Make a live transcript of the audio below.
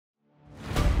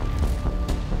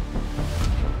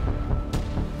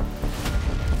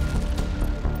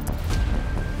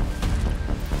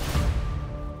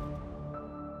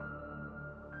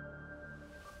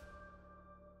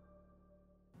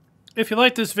If you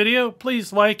like this video,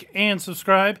 please like and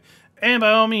subscribe, and by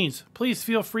all means, please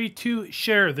feel free to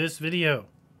share this video.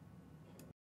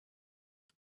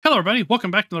 Hello everybody, welcome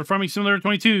back to the Farming Simulator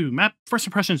 22 map first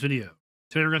impressions video.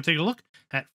 Today we're going to take a look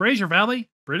at Fraser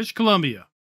Valley, British Columbia.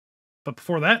 But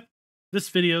before that, this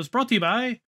video is brought to you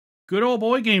by Good Old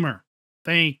Boy Gamer.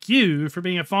 Thank you for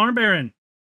being a farm baron.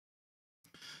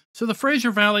 So the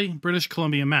Fraser Valley, British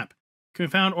Columbia map can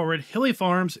be found over at Hilly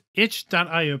Farms'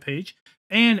 itch.io page,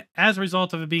 and as a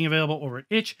result of it being available over at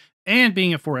itch and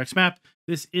being a 4X map,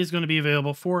 this is going to be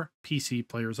available for PC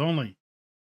players only.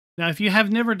 Now, if you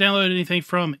have never downloaded anything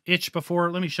from itch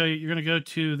before, let me show you. You're going to go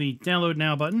to the Download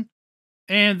Now button,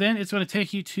 and then it's going to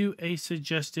take you to a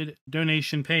suggested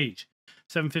donation page.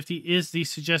 $7.50 is the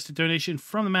suggested donation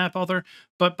from the map author,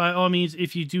 but by all means,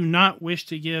 if you do not wish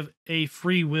to give a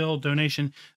free will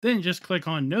donation, then just click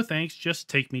on no thanks, just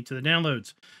take me to the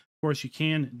downloads. Of course, you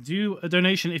can do a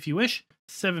donation if you wish.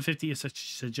 $7.50 is such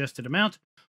a suggested amount,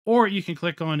 or you can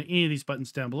click on any of these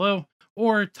buttons down below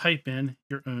or type in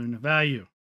your own value.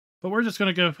 But we're just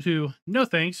going to go to no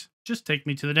thanks, just take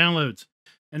me to the downloads.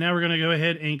 And now we're going to go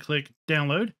ahead and click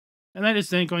download, and that is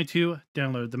then going to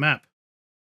download the map.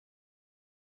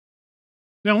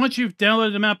 Now, once you've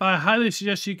downloaded the map, I highly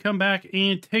suggest you come back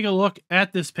and take a look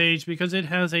at this page because it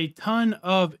has a ton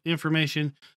of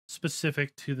information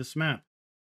specific to this map.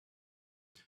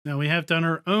 Now, we have done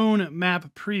our own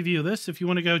map preview of this. If you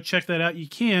want to go check that out, you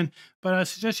can, but I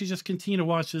suggest you just continue to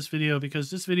watch this video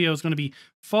because this video is going to be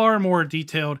far more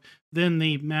detailed than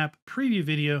the map preview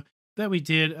video that we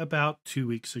did about 2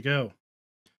 weeks ago.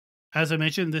 As I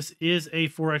mentioned, this is a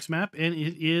 4X map, and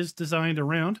it is designed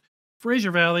around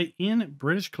Fraser Valley in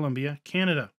British Columbia,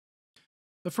 Canada.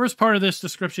 The first part of this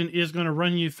description is going to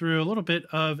run you through a little bit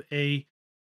of a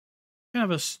kind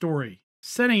of a story,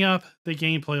 setting up the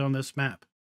gameplay on this map.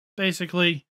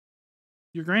 Basically,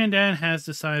 your granddad has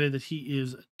decided that he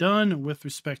is done with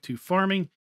respect to farming.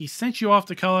 He sent you off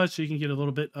to college so you can get a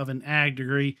little bit of an ag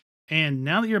degree. And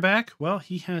now that you're back, well,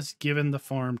 he has given the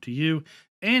farm to you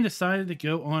and decided to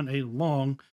go on a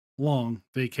long, long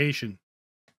vacation.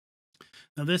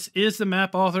 Now, this is the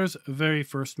map author's very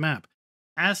first map.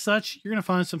 As such, you're going to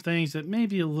find some things that may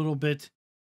be a little bit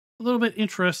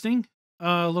interesting.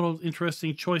 Little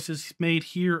interesting choices made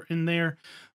here and there,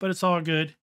 but it's all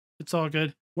good. It's all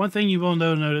good. One thing you will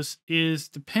notice is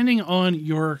depending on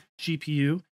your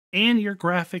GPU and your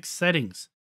graphics settings,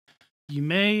 you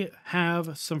may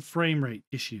have some frame rate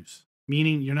issues,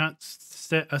 meaning you're not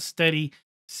a steady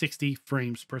 60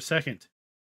 frames per second.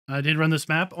 I did run this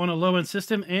map on a low-end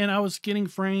system, and I was getting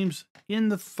frames in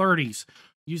the 30s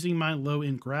using my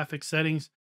low-end graphics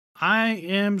settings. I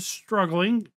am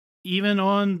struggling, even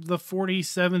on the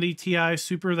 4070 Ti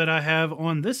Super that I have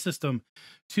on this system,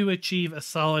 to achieve a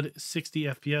solid 60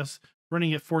 FPS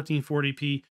running at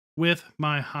 1440p with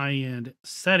my high-end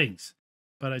settings.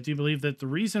 But I do believe that the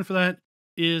reason for that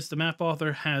is the map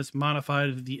author has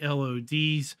modified the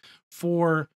LODs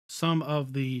for some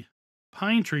of the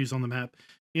pine trees on the map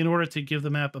in order to give the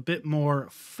map a bit more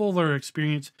fuller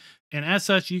experience. And as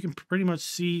such, you can pretty much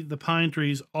see the pine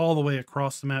trees all the way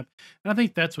across the map. And I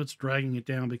think that's what's dragging it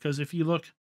down, because if you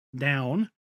look down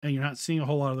and you're not seeing a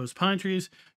whole lot of those pine trees,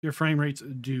 your frame rates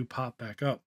do pop back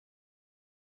up.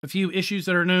 A few issues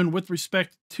that are known with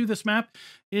respect to this map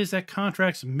is that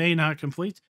contracts may not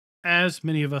complete. As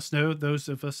many of us know, those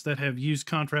of us that have used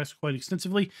contracts quite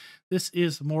extensively, this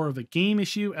is more of a game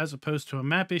issue as opposed to a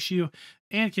map issue,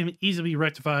 and can easily be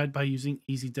rectified by using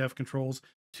easy dev controls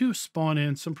to spawn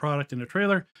in some product in a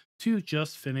trailer to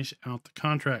just finish out the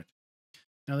contract.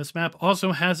 Now, this map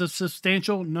also has a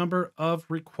substantial number of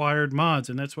required mods,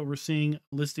 and that's what we're seeing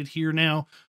listed here now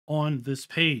on this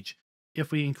page.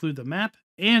 If we include the map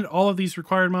and all of these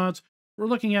required mods, we're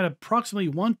looking at approximately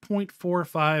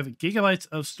 1.45 gigabytes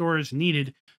of storage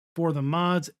needed for the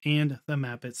mods and the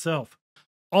map itself.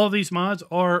 All of these mods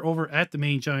are over at the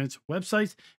Main Giant's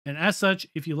website, and as such,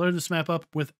 if you load this map up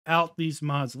without these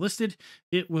mods listed,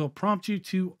 it will prompt you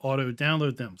to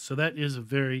auto-download them. So that is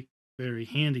very, very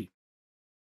handy.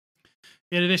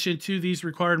 In addition to these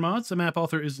required mods, the map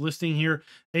author is listing here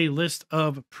a list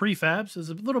of prefabs as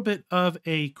a little bit of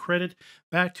a credit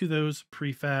back to those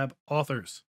prefab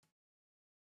authors.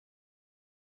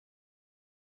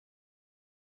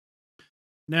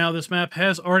 Now, this map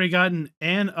has already gotten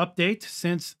an update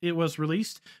since it was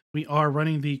released. We are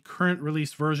running the current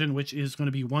release version, which is going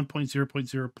to be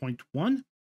 1.0.0.1.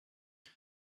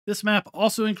 This map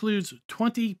also includes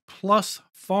 20 plus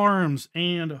farms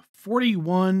and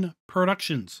 41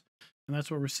 productions. And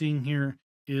that's what we're seeing here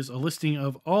is a listing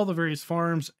of all the various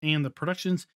farms and the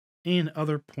productions and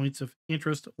other points of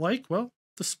interest like, well,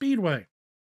 the Speedway.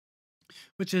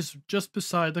 which is just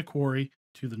beside the quarry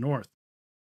to the north.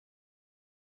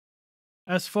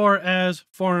 As far as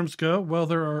farms go, well,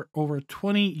 there are over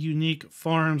 20 unique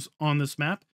farms on this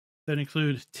map that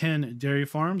include 10 dairy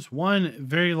farms, one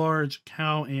very large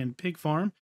cow and pig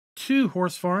farm, two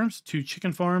horse farms, two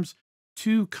chicken farms,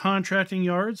 two contracting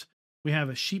yards. We have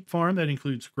a sheep farm that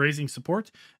includes grazing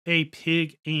support, a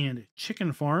pig and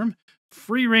chicken farm,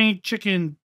 free range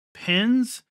chicken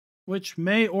pens, which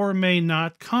may or may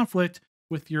not conflict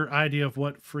with your idea of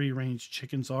what free range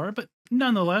chickens are, but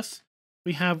nonetheless,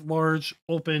 we have large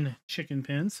open chicken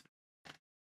pens.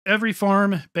 Every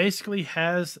farm basically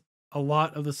has a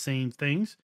lot of the same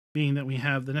things, being that we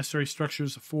have the necessary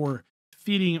structures for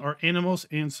feeding our animals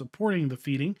and supporting the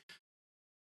feeding,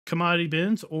 commodity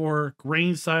bins or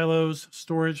grain silos,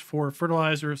 storage for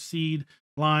fertilizer, seed,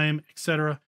 lime,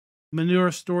 etc.,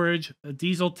 manure storage, a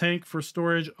diesel tank for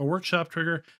storage, a workshop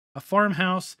trigger, a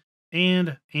farmhouse,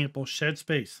 and ample shed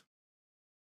space.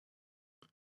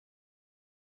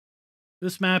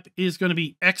 This map is going to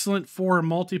be excellent for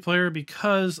multiplayer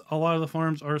because a lot of the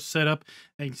farms are set up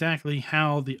exactly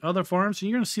how the other farms. And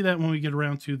you're going to see that when we get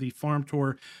around to the farm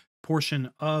tour portion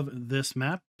of this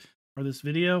map or this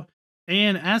video.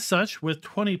 And as such, with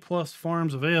 20 plus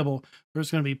farms available, there's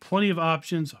going to be plenty of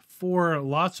options for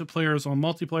lots of players on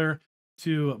multiplayer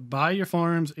to buy your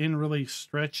farms and really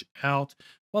stretch out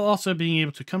while also being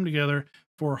able to come together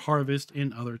for harvest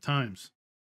in other times.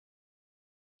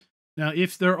 Now,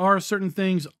 if there are certain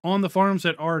things on the farms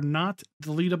that are not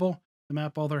deletable, the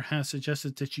map builder has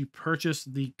suggested that you purchase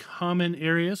the common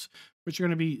areas, which are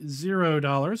going to be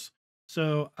 $0.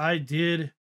 So I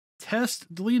did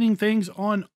test deleting things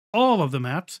on all of the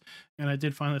maps, and I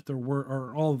did find that there were,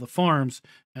 or all of the farms,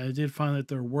 and I did find that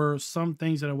there were some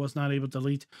things that I was not able to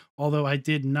delete, although I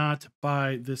did not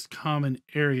buy this common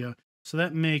area. So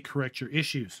that may correct your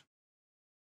issues.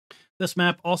 This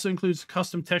map also includes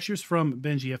custom textures from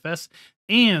BenGFS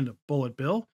and Bullet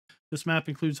Bill. This map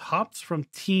includes hops from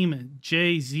Team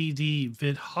JZD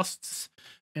Vidhosts,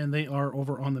 and they are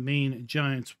over on the main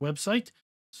Giants website.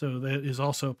 So that is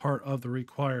also part of the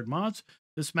required mods.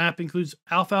 This map includes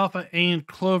alfalfa and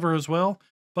clover as well,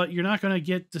 but you're not going to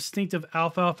get distinctive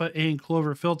alfalfa and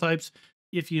clover fill types.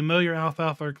 If you mow your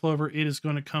alfalfa or clover, it is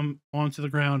going to come onto the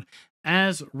ground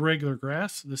as regular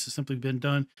grass. This has simply been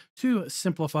done to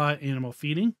simplify animal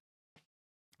feeding.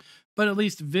 But at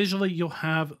least visually, you'll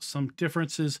have some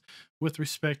differences with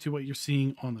respect to what you're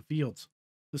seeing on the fields.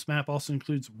 This map also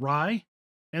includes rye,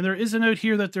 and there is a note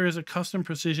here that there is a custom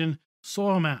precision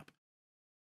soil map.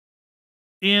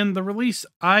 In the release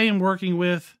I am working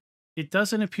with, it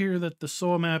doesn't appear that the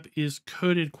soil map is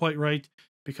coded quite right,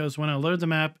 because when I load the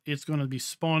map, it's going to be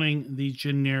spawning the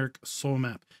generic soil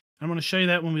map. I'm going to show you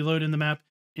that when we load in the map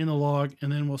in the log,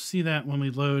 and then we'll see that when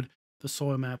we load the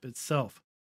soil map itself.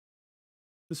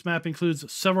 This map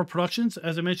includes several productions.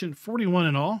 As I mentioned, 41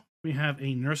 in all. We have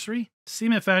a nursery,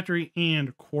 cement factory,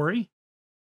 and quarry.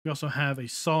 We also have a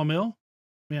sawmill.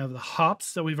 We have the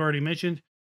hops that we've already mentioned.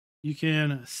 You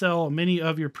can sell many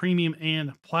of your premium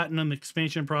and platinum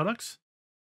expansion products.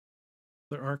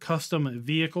 There are custom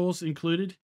vehicles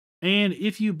included. And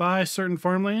if you buy certain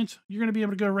farmlands, you're going to be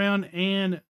able to go around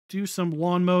and do some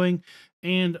lawn mowing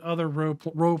and other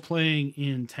role playing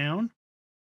in town.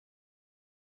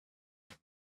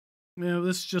 Now,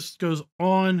 this just goes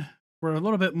on for a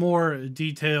little bit more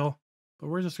detail, but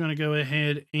we're just going to go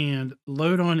ahead and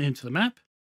load on into the map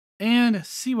and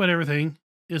see what everything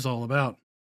is all about.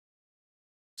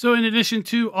 So in addition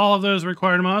to all of those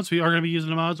required mods, we are going to be using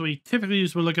the mods we typically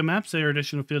use when we look at maps. They are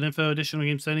additional field info, additional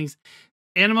game settings,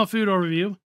 animal food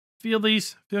overview, field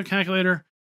lease, field calculator,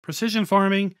 precision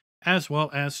farming, as well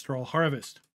as straw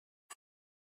harvest.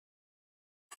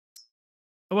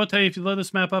 I will tell you, if you load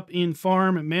this map up in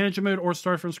farm manager mode or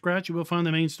start from scratch, you will find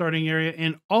the main starting area,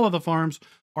 and all of the farms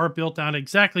are built out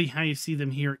exactly how you see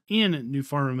them here in new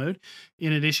farmer mode.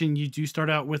 In addition, you do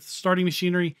start out with starting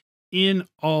machinery in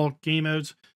all game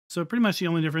modes. So pretty much the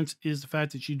only difference is the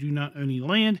fact that you do not own any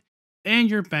land, and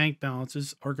your bank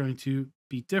balances are going to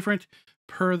be different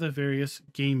per the various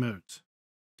game modes.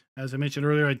 As I mentioned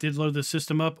earlier, I did load the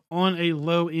system up on a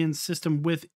low-end system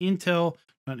with AMD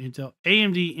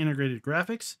integrated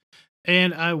graphics.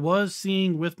 And I was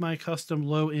seeing with my custom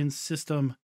low-end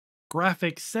system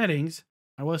graphic settings,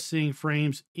 I was seeing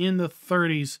frames in the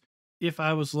 30s if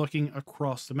I was looking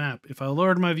across the map. If I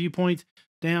lowered my viewpoint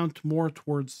down more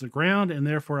towards the ground, and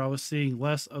therefore I was seeing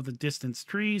less of the distance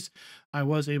trees, I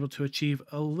was able to achieve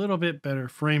a little bit better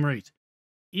frame rate.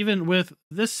 Even with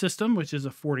this system, which is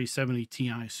a 4070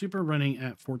 Ti Super running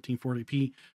at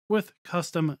 1440p with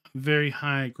custom very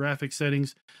high graphic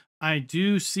settings, I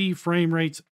do see frame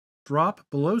rates drop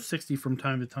below 60 from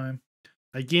time to time.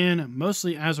 Again,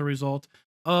 mostly as a result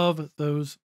of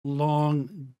those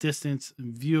long distance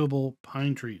viewable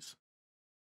pine trees.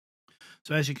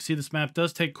 So as you can see, this map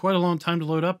does take quite a long time to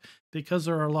load up because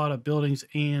there are a lot of buildings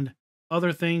and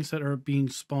other things that are being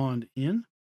spawned in.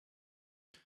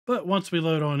 But once we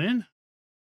load on in,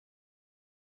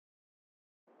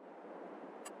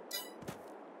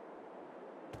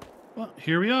 well,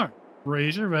 here we are,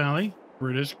 Fraser Valley,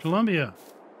 British Columbia.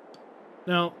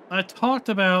 Now, I talked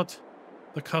about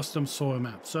the custom soil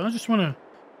map, so I just want to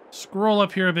scroll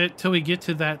up here a bit till we get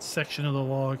to that section of the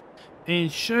log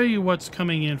and show you what's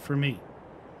coming in for me.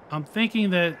 I'm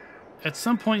thinking that at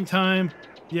some point in time,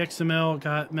 the XML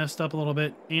got messed up a little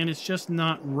bit, and it's just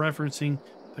not referencing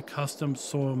the custom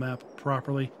soil map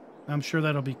properly. I'm sure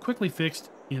that'll be quickly fixed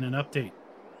in an update.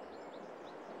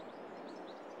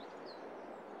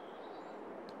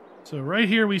 So right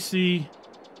here we see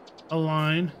a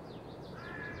line.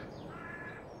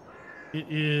 It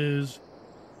is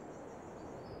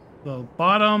the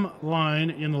bottom line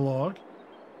in the log.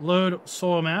 Load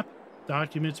soil map,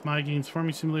 documents, my games,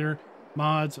 farming simulator,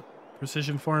 mods,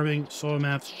 precision farming, soil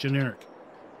maps, generic.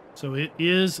 So it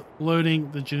is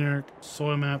loading the generic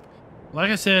soil map.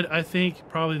 Like I said, I think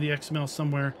probably the XML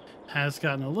somewhere has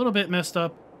gotten a little bit messed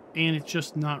up, and it's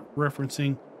just not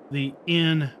referencing the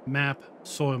in-map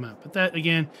soil map. But that,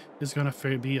 again, is going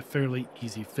to be a fairly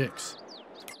easy fix.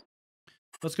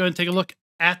 Let's go ahead and take a look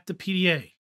at the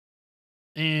PDA.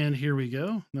 And here we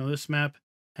go. Now this map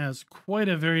has quite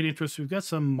a varied interest. We've got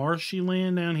some marshy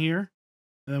land down here,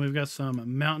 and then we've got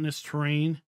some mountainous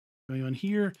terrain going on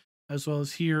here, as well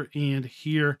as here and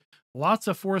here. Lots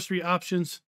of forestry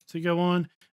options to go on,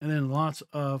 and then lots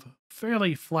of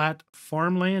fairly flat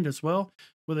farmland as well,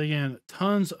 with, again,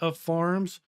 tons of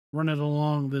farms running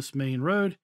along this main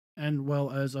road, and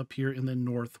well as up here in the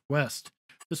northwest.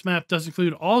 This map does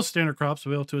include all standard crops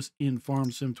available to us in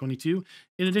Farm Sim 22,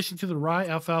 in addition to the rye,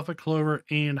 alfalfa, clover,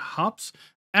 and hops,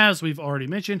 as we've already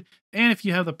mentioned. And if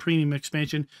you have the premium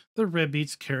expansion, the red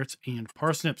beets, carrots, and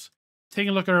parsnips. Taking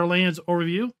a look at our lands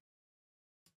overview,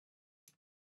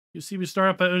 you see we start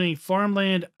up by owning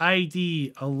farmland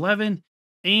ID 11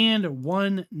 and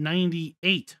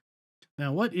 198.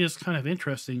 Now, what is kind of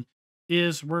interesting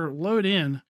is we load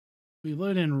in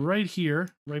right here,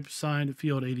 right beside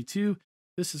field 82.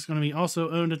 This is going to be also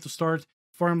owned at the start,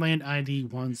 farmland ID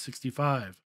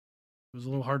 165. It was a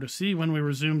little hard to see when we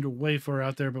were zoomed way far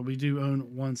out there, but we do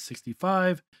own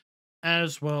 165,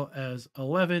 as well as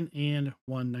 11 and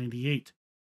 198.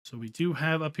 So we do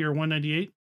have up here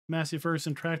 198, Massey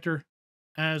Ferguson tractor,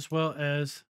 as well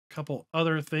as a couple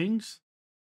other things.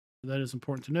 That is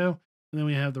important to know. And then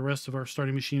we have the rest of our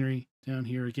starting machinery down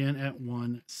here again at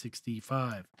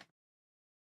 165.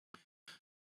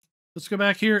 Let's go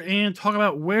back here and talk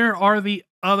about where are the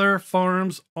other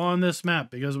farms on this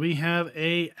map, because we have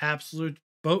a absolute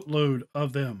boatload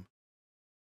of them.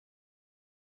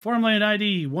 Farmland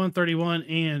ID 131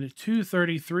 and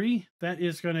 233. That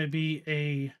is going to be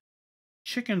a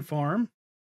chicken farm.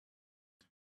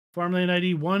 Farmland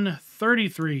ID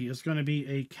 133 is going to be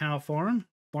a cow farm.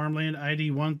 Farmland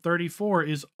ID 134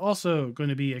 is also going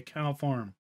to be a cow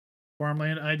farm.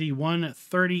 Farmland ID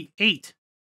 138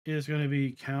 is going to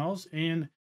be cows, and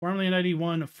farmland ID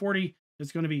 140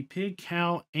 is going to be pig,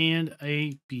 cow, and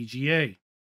a BGA.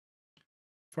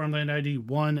 Farmland ID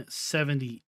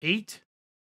 178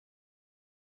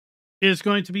 is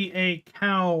going to be a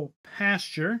cow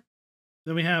pasture.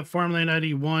 Then we have farmland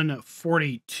ID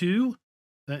 142.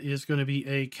 That is going to be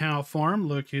a cow farm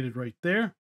located right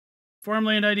there.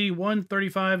 Farmland ID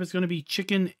 135 is going to be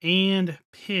chicken and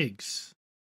pigs.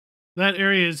 That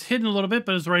area is hidden a little bit,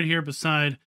 but it's right here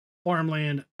beside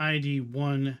farmland ID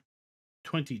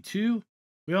 122.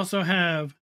 We also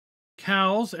have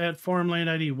cows at farmland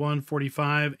ID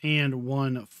 145 and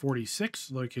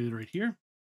 146, located right here.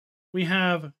 We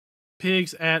have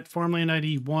pigs at farmland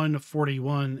ID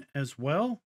 141 as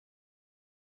well.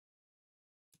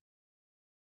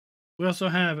 We also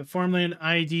have farmland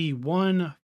ID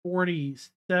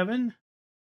 147.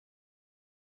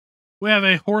 We have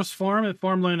a horse farm at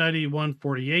farmland ID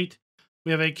 148.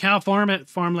 We have a cow farm at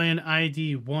farmland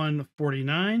ID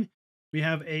 149. We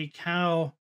have a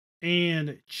cow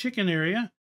and chicken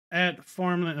area at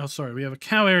farmland. Oh, sorry. We have a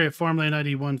cow area at farmland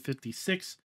ID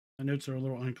 156. My notes are a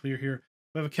little unclear here.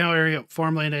 We have a cow area at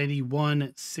farmland ID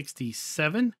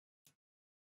 167.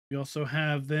 We also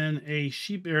have then a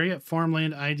sheep area at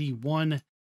farmland ID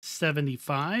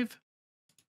 175.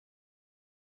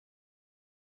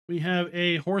 We have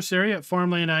a horse area at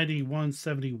farmland ID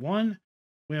 171.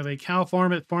 We have a cow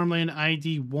farm at farmland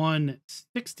ID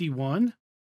 161.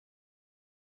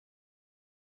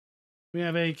 We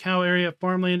have a cow area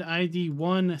farmland ID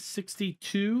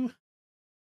 162.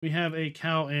 We have a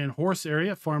cow and horse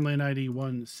area farmland ID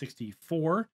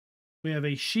 164. We have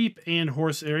a sheep and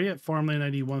horse area farmland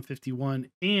ID 151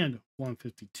 and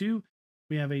 152.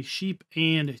 We have a sheep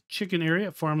and chicken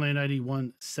area farmland ID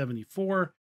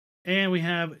 174. And we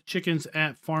have chickens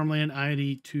at farmland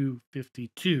ID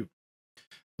 252.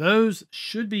 Those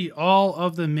should be all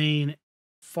of the main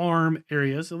farm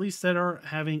areas, at least that are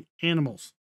having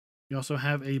animals. You also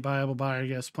have a viable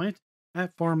biogas plant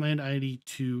at farmland ID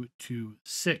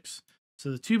 226.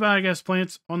 So the two biogas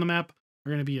plants on the map are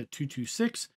going to be at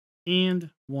 226 and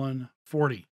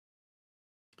 140.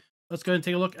 Let's go ahead and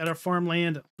take a look at our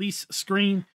farmland lease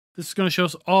screen. This is going to show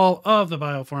us all of the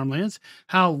bio farmlands,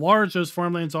 how large those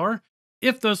farmlands are,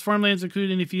 if those farmlands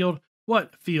include any field,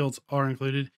 what fields are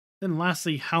included, and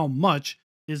lastly, how much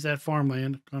is that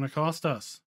farmland going to cost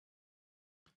us.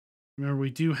 Remember, we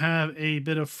do have a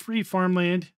bit of free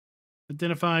farmland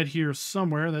identified here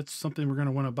somewhere. That's something we're going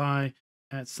to want to buy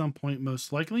at some point,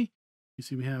 most likely. You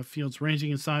see we have fields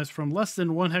ranging in size from less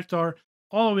than 1 hectare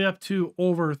all the way up to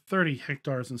over 30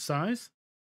 hectares in size.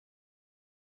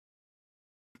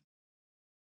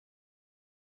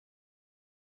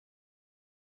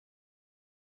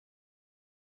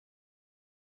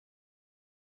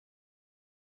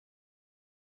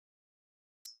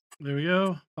 There we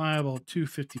go. Viable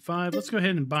 255. Let's go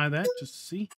ahead and buy that just to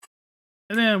see.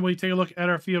 And then we take a look at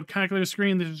our field calculator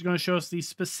screen. This is going to show us the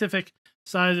specific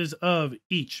sizes of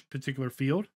each particular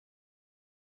field.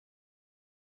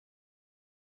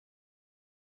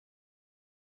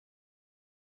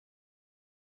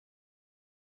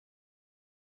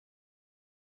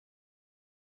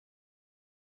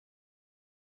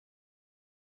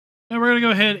 Now we're going to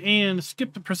go ahead and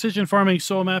skip the precision farming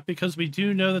soil map because we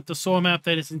do know that the soil map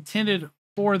that is intended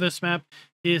for this map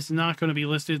is not going to be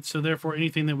listed. So therefore,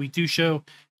 anything that we do show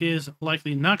is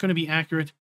likely not going to be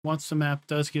accurate once the map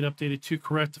does get updated to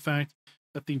correct the fact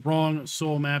that the wrong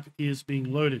soil map is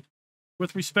being loaded.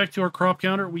 With respect to our crop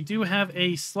counter, we do have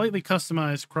a slightly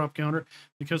customized crop counter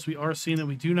because we are seeing that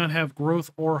we do not have growth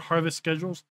or harvest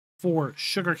schedules for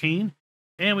sugarcane.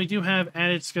 And we do have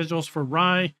added schedules for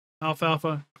rye,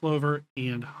 alfalfa, clover,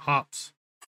 and hops.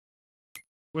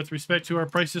 With respect to our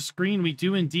prices screen, we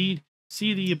do indeed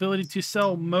see the ability to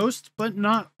sell most, but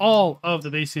not all of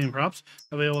the base game crops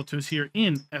available to us here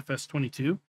in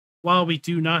FS22. While we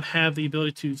do not have the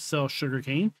ability to sell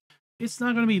sugarcane, it's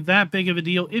not going to be that big of a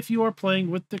deal if you are playing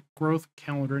with the growth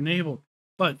calendar enabled.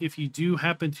 But if you do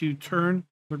happen to turn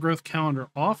the growth calendar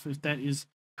off, if that is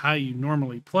how you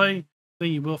normally play, then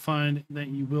you will find that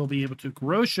you will be able to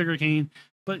grow sugarcane,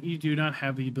 but you do not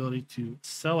have the ability to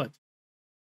sell it.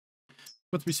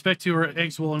 With respect to our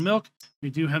eggs, wool, and milk, we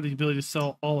do have the ability to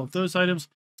sell all of those items,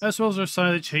 as well as our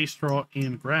silage, hay, straw,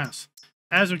 and grass.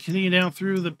 As we continue down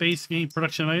through the base game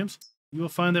production items, you will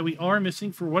find that we are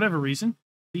missing, for whatever reason,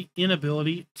 the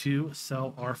inability to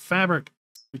sell our fabric.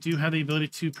 We do have the ability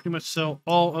to pretty much sell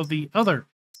all of the other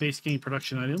base game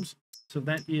production items, so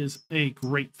that is a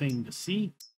great thing to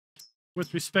see.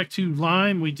 With respect to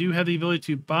lime, we do have the ability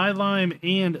to buy lime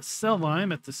and sell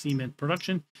lime at the cement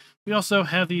production. We also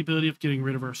have the ability of getting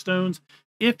rid of our stones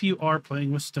if you are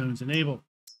playing with stones enabled.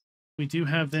 We do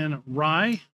have then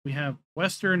rye. We have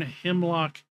Western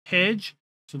Hemlock Hedge.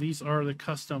 So these are the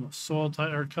custom soil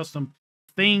type or custom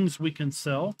things we can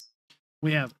sell.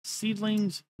 We have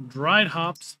seedlings, dried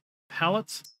hops,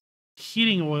 pallets,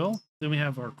 heating oil. Then we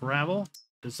have our gravel,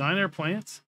 designer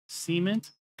plants,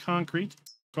 cement, concrete,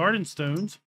 garden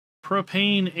stones,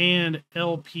 propane, and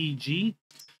LPG.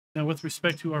 Now, with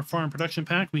respect to our farm production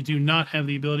pack, we do not have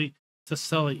the ability to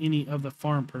sell any of the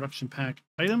farm production pack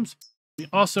items. We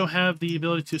also have the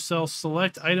ability to sell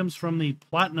select items from the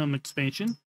Platinum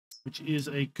expansion, which is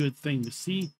a good thing to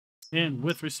see. And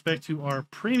with respect to our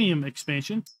premium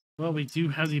expansion, well, we do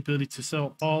have the ability to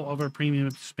sell all of our premium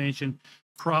expansion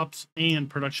crops and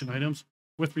production items.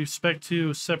 With respect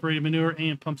to separated manure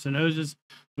and pumps and hoses,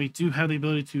 we do have the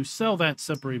ability to sell that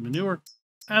separated manure,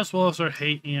 as well as our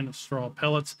hay and straw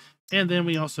pellets. And then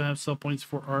we also have sell points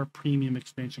for our premium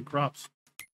expansion crops.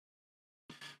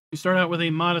 We start out with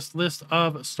a modest list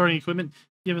of starting equipment,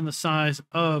 given the size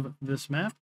of this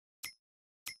map.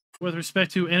 With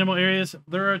respect to animal areas,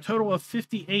 there are a total of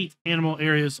 58 animal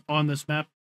areas on this map.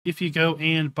 If you go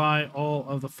and buy all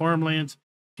of the farmlands,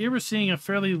 here we're seeing a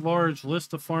fairly large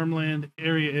list of farmland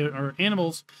area or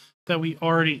animals that we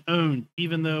already own,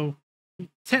 even though we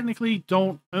technically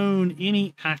don't own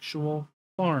any actual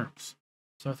farms.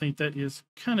 So I think that is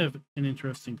kind of an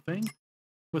interesting thing.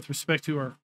 With respect to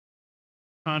our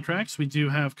contracts, we do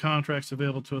have contracts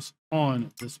available to us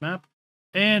on this map.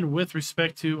 And with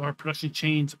respect to our production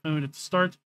chains owned at the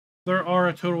start, there are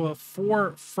a total of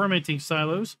 4 fermenting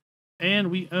silos, and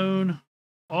we own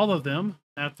all of them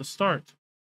at the start.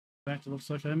 In fact, it looks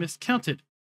like I miscounted.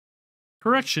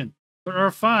 Correction, there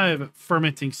are 5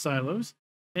 fermenting silos,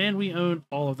 and we own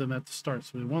all of them at the start.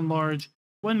 So we have 1 large,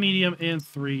 1 medium, and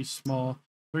 3 small.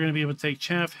 We're going to be able to take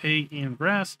chaff, hay, and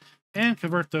grass and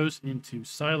convert those into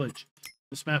silage.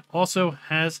 This map also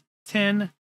has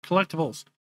 10 collectibles.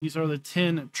 These are the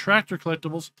 10 tractor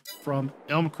collectibles from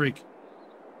Elm Creek.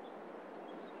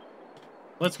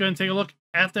 Let's go ahead and take a look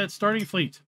at that starting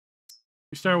fleet.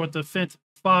 We start with the Fendt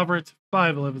Favorite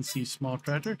 511C small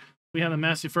tractor. We have a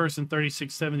Massey Ferguson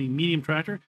 3670 medium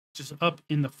tractor, which is up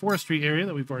in the forestry area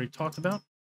that we've already talked about.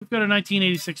 We've got a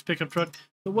 1986 pickup truck,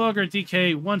 the Welger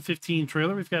DK 115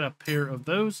 trailer. We've got a pair of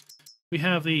those. We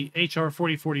have the HR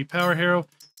 4040 Power Harrow.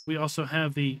 We also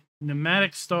have the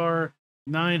Pneumatic Star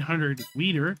 900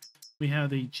 weeder. We have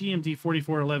the GMD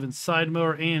 4411 side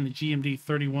mower and the GMD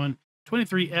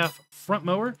 3123F front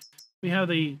mower. We have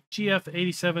the GF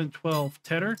 8712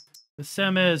 tedder, the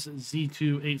Samez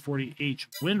Z2 840H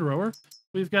windrower.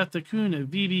 We've got the Kuhn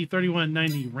VB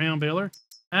 3190 round baler,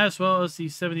 as well as the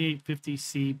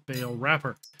 7850C bale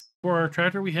wrapper. For our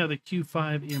tractor, we have the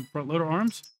Q5 in front loader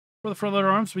arms. For the front loader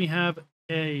arms, we have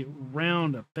a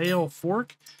round bale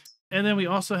fork, and then we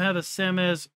also have a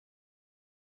Samez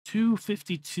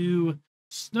 252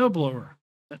 snowblower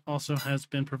that also has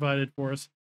been provided for us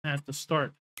at the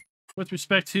start. With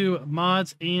respect to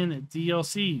mods and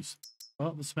DLCs,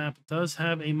 well, this map does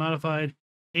have a modified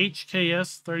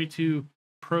HKS 32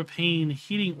 propane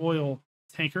heating oil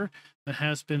tanker that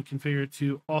has been configured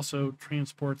to also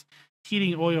transport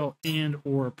heating oil and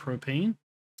or propane.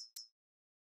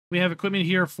 We have equipment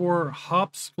here for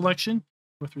hops collection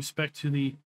with respect to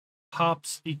the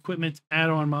hops equipment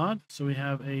add-on mod. So we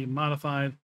have a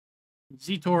modified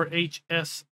Zetor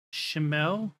HS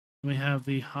Schemel. We have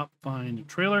the Hopvine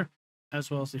trailer, as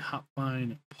well as the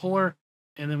Hopvine puller.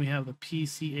 And then we have the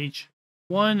PCH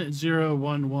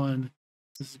 1011.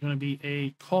 This is going to be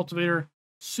a cultivator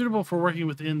suitable for working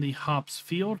within the hops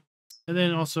field. And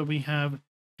then also we have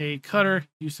a cutter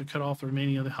used to cut off the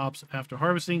remaining of the hops after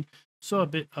harvesting. So a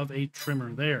bit of a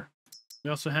trimmer there. We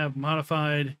also have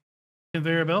modified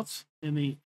conveyor belts in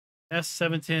the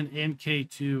S710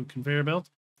 MK2 conveyor belt,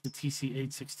 the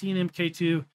TC816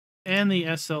 MK2, and the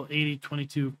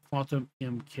SL8022 Quantum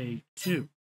MK2.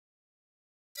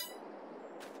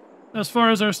 As far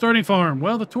as our starting farm,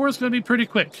 well, the tour is going to be pretty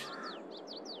quick.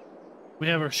 We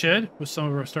have our shed with some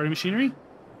of our starting machinery.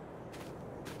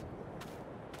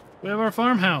 We have our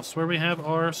farmhouse where we have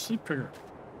our sleep trigger.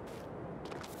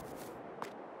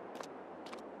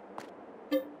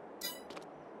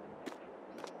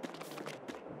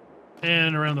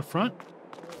 And around the front,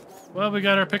 well, we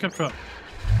got our pickup truck.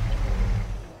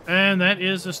 And that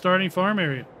is the starting farm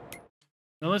area.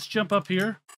 Now let's jump up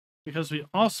here because we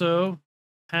also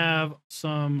have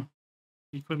some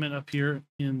equipment up here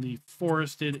in the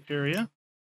forested area.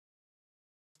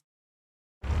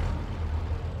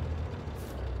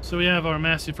 So we have our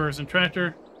Massey Ferguson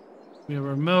tractor. We have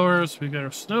our mowers. We've got our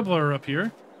snowblower up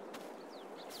here.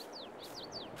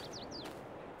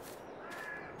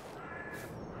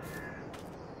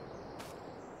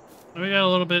 And we got a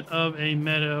little bit of a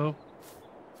meadow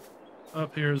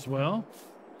up here as well.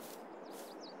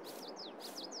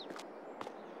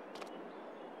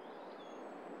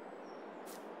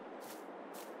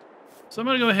 So I'm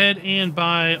going to go ahead and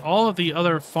buy all of the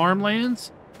other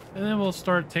farmlands, and then we'll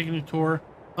start taking a tour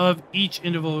of each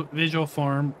individual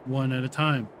farm one at a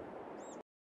time.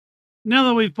 Now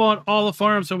that we've bought all the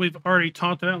farms that we've already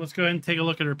talked about, let's go ahead and take a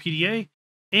look at our PDA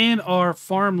and our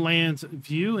farmlands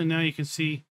view. And now you can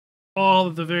see all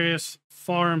of the various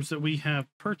farms that we have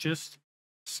purchased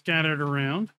scattered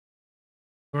around.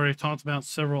 We've already talked about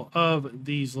several of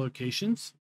these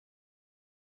locations.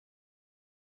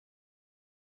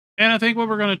 And I think what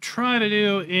we're going to try to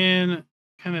do in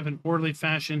kind of an orderly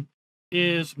fashion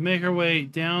is make our way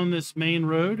down this main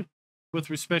road with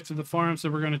respect to the farms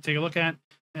that we're going to take a look at,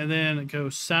 and then go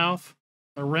south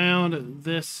around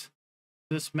this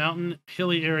mountain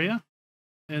hilly area,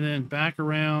 and then back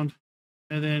around,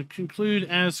 and then conclude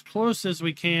as close as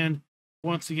we can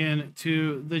once again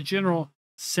to the general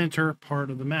center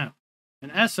part of the map.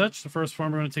 And as such, the first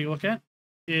farm we're going to take a look at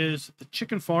is the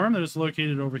chicken farm that is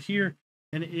located over here,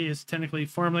 and it is technically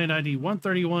farmland ID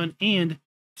 131 and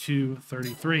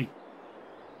 233.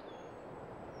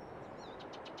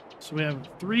 So we have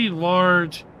 3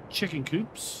 large chicken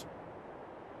coops.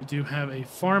 We do have a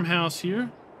farmhouse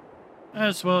here,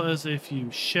 as well as a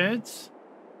few sheds.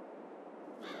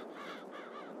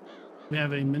 We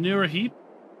have a manure heap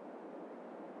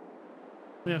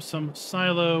We have some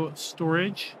silo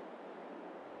storage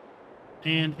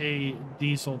and a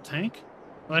diesel tank.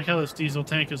 I like how this diesel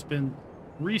tank has been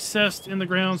recessed in the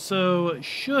ground, so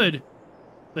should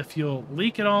the fuel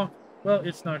leak at all, well,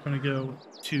 it's not going to go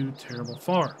too terrible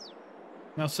far.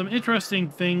 Now, some interesting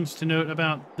things to note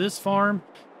about this farm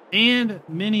and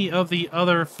many of the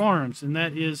other farms, and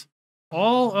that is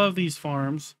all of these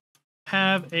farms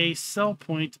have a sell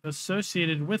point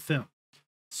associated with them.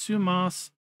 Sumas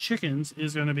Chickens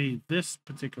is going to be this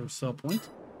particular sell point,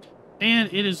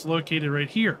 and it is located right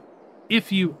here.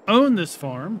 If you own this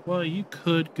farm, well, you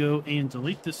could go and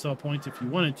delete this sell point if you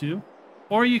wanted to,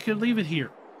 or you could leave it here.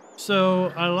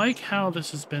 So I like how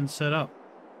this has been set up,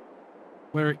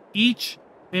 where each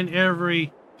and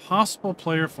every possible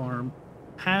player farm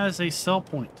has a sell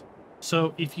point.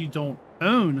 So if you don't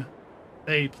own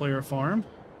a player farm,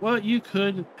 well, you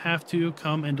could have to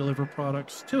come and deliver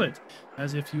products to it,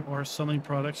 as if you are selling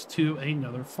products to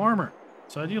another farmer.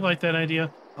 So I do like that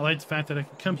idea. I like the fact that I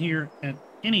can come here at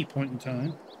any point in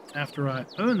time after I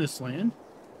own this land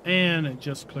and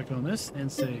just click on this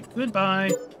and say goodbye.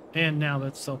 And now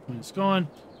that sell point is gone.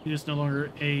 It is no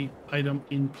longer a item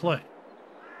in play.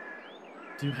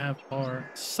 We do have our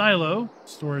silo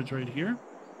storage right here.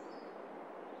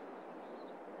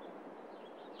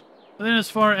 And then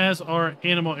as far as our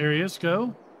animal areas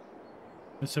go,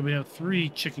 so we have 3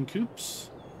 chicken coops.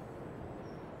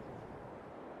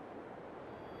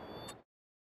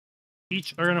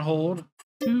 Each are going to hold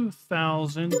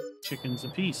 2,000 chickens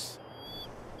apiece.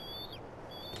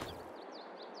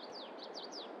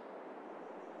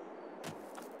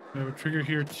 We have a trigger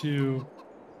here to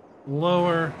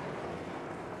lower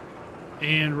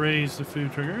and raise the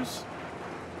food triggers.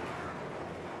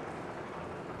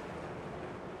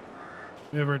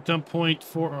 We have our dump point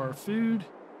for our food.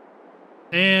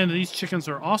 And these chickens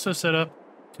are also set up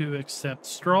to accept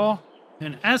straw.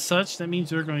 And as such, that means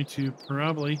they're going to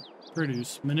probably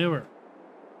produce manure.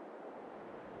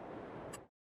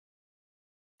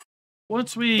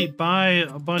 Once we buy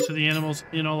a bunch of the animals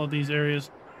in all of these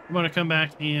areas, I'm going to come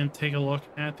back and take a look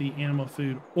at the animal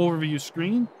food overview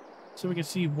screen so we can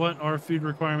see what our food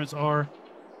requirements are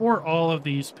for all of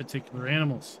these particular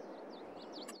animals.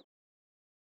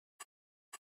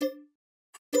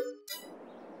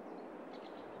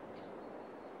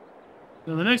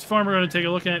 Now, the next farm we're going to take a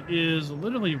look at is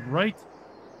literally right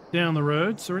down the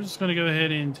road. So we're just going to go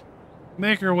ahead and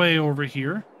make our way over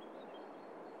here.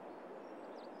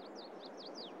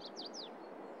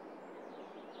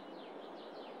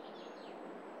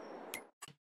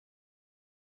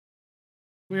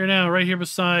 We are now right here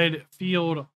beside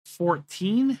field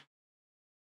 14.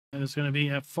 That is going to be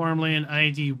at farmland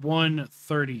ID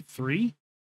 133.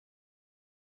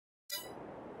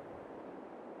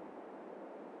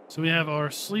 So we have our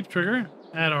sleep trigger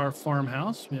at our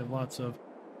farmhouse. We have lots of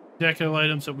deco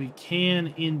items that we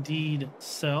can indeed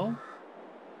sell.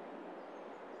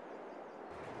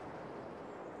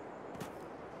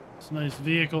 It's nice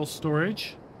vehicle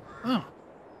storage. Oh.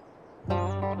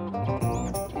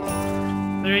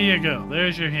 There you go.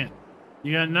 There's your hint.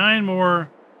 You got 9 more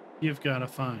you've got to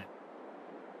find.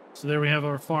 So there we have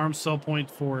our farm sell point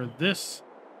for this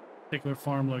particular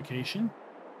farm location.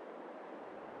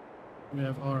 We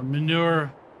have our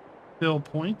manure fill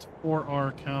point for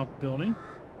our cow building.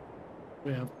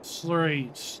 We have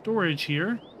slurry storage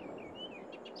here.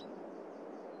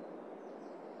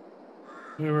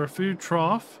 We have our food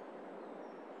trough.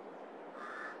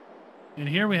 And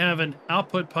here we have an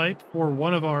output pipe for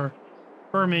one of our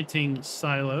fermenting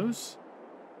silos,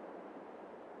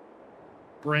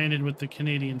 branded with the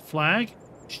Canadian flag.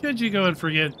 Should you go and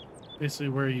forget basically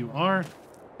where you are,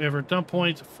 we have our dump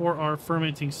point for our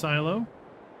fermenting silo.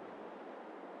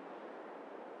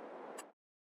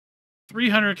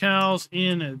 300 cows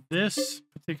in this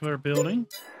particular building.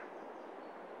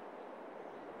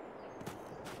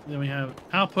 Then we have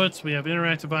outputs. We have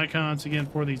interactive icons again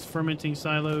for these fermenting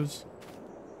silos.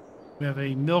 We have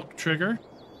a milk trigger.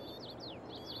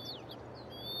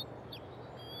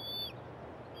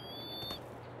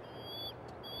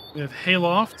 We have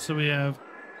hayloft, so we have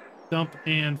dump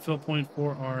and fill point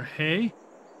for our hay.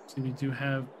 So we do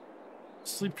have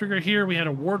sleep trigger here. We had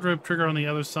a wardrobe trigger on the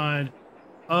other side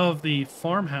of the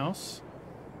farmhouse.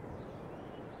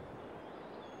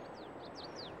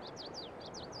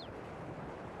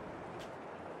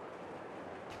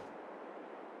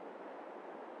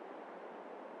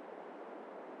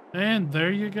 And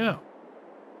there you go.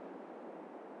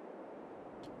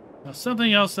 Now,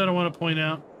 something else that I want to point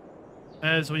out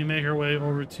as we make our way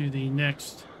over to the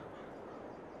next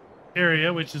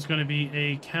area, which is going to be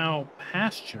a cow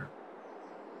pasture,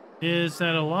 is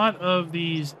that a lot of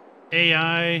these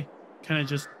AI kind of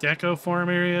just deco farm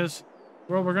areas,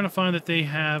 well, we're going to find that they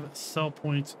have sell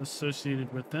points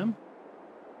associated with them,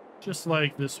 just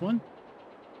like this one.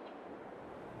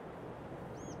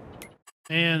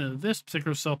 And this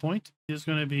particular sell point is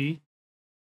going to be,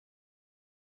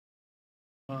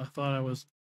 I thought I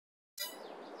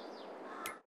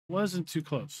wasn't too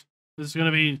close. This is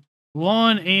going to be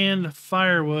lawn and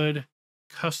firewood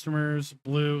customers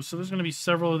blue. So there's going to be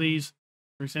several of these.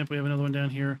 For example, we have another one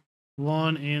down here,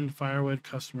 lawn and firewood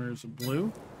customers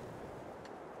blue,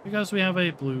 because we have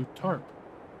a blue tarp.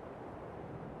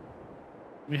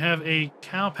 We have a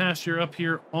cow pasture up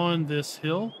here on this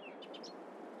hill.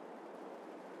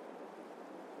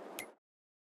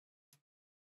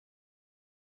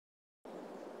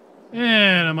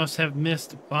 And I must have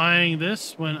missed buying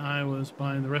this when I was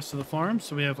buying the rest of the farm.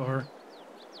 So we have our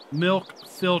milk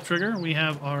fill trigger, we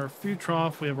have our food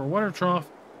trough, we have our water trough,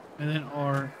 and then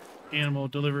our animal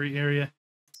delivery area.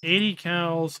 80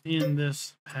 cows in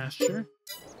this pasture.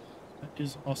 That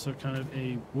is also kind of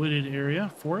a wooded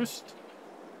area, forest.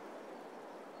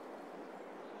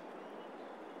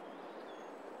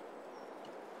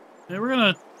 And we're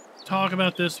going to talk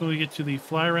about this when we get to the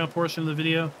fly around portion of the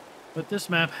video. But this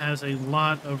map has a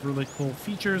lot of really cool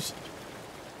features,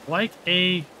 like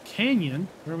a canyon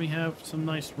where we have some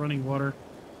nice running water.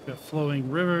 We've got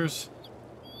flowing rivers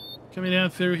coming down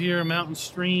through here, mountain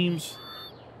streams.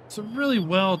 It's a really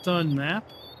well done map.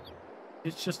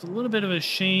 It's just a little bit of a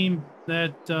shame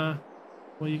that,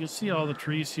 well, you can see all the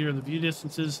trees here, the view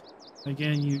distances.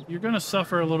 Again, you're going to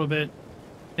suffer a little bit,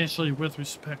 potentially with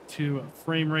respect to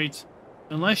frame rates,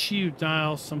 unless you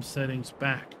dial some settings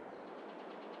back.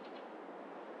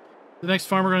 The next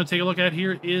farm we're going to take a look at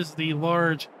here is the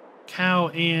large cow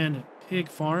and pig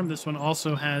farm. This one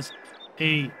also has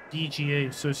a DGA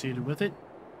associated with it,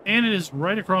 and it is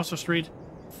right across the street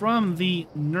from the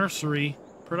nursery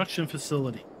production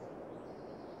facility.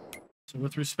 So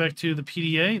with respect to the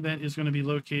PDA, that is going to be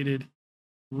located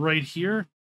right here.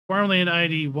 Farmland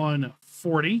ID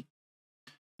 140.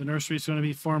 The nursery is going to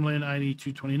be Farmland ID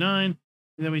 229. And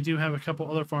then we do have a couple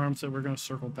other farms that we're going to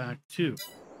circle back to.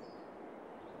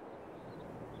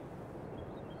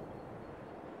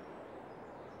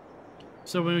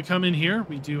 So when we come in here,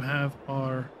 we do have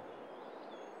our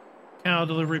cow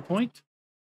delivery point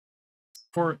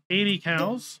for 80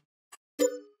 cows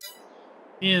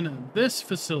in this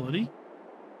facility.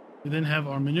 We then have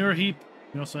our manure heap.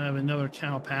 We also have another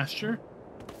cow pasture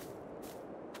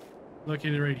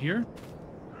located right here.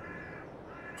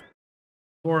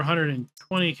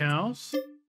 420 cows.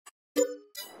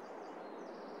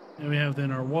 And we have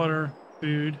then our water,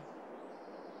 food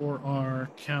for our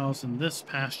cows in this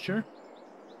pasture.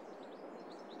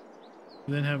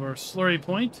 We then have our slurry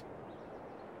point.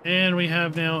 And we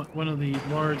have now one of the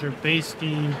larger base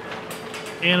game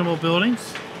animal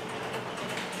buildings.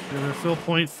 We have our fill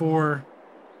point for,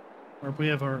 or we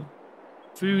have our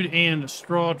food and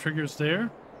straw triggers there.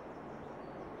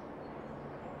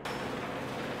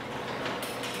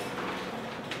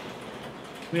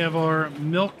 We have our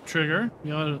milk trigger. We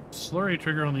have a slurry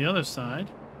trigger on the other side.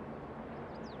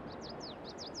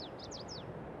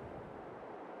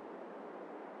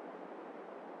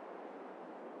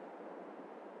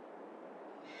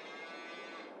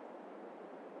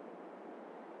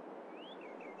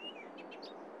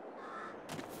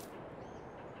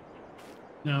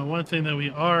 Now, one thing that we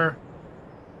are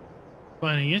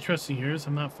finding interesting here is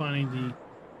I'm not finding the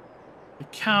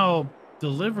cow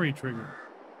delivery trigger,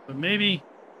 but maybe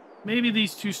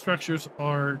these two structures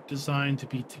are designed to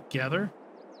be together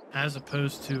as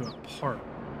opposed to apart.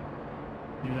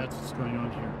 Maybe that's what's going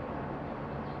on here.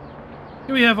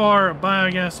 Here we have our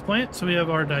biogas plant. So we have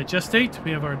our digestate,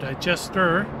 we have our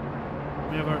digester,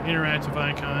 we have our interactive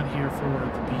icon here for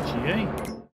the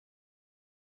BGA.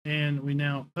 And we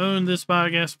now own this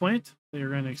biogas plant. They are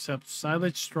going to accept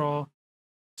silage, straw,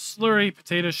 slurry,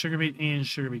 potato, sugar beet, and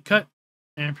sugar beet cut,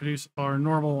 and produce our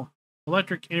normal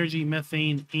electric energy,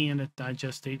 methane, and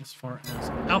digestate as far as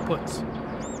outputs.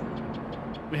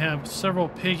 We have several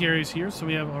pig areas here, so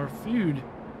we have our food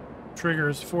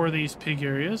triggers for these pig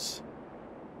areas.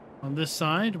 On this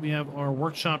side, we have our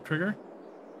workshop trigger.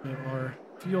 We have our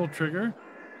fuel trigger.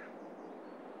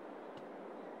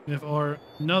 We have our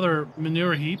another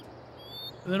manure heap.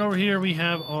 And then over here we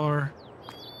have our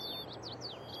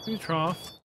food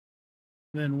trough.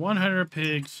 Then 100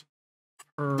 pigs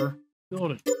per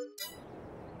building.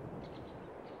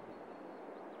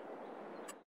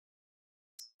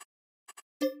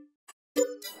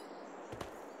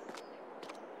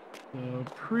 So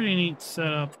pretty neat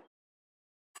setup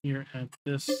here at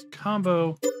this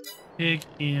combo pig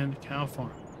and cow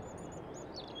farm.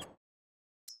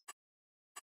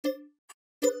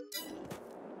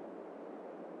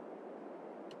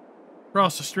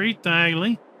 Across the street,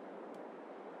 diagonally,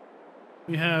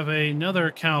 we have another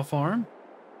cow farm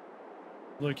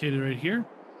located right here.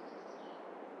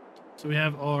 So we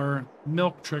have our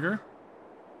milk trigger.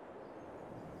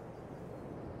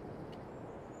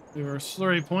 We have our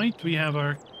slurry point. We have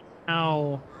our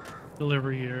cow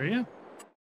delivery area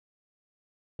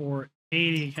for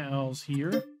 80 cows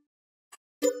here.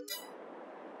 We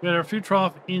got our food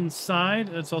trough inside.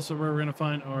 That's also where we're going to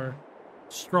find our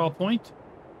straw point.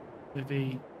 We have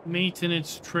a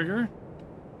maintenance trigger,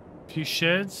 a few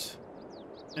sheds,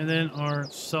 and then our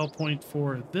sell point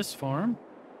for this farm.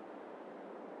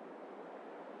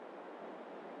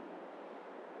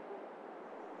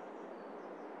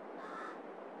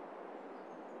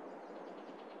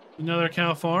 Another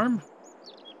cow farm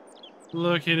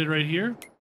located right here.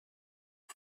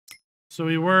 So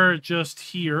we were just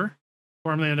here,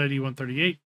 farmland ID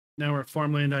 138. Now we're at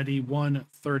farmland ID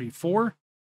 134,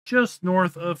 just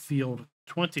north of field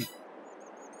 20.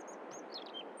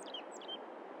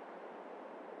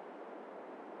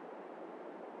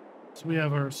 So we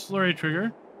have our slurry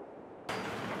trigger.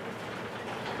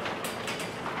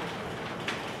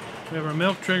 We have our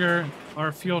milk trigger,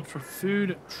 our field for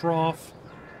food trough,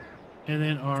 and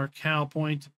then our cow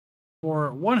point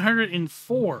for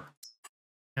 104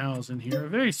 cows in here. A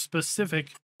very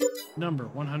specific number,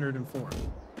 104.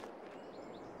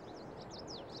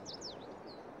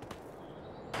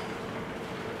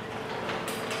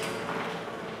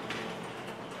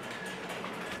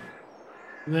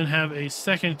 We then have a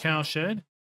second cow shed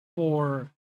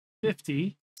for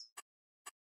 50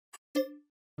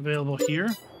 available here.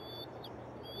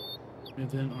 And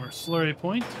then our slurry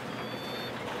point,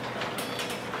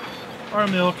 our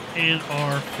milk, and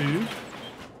our food.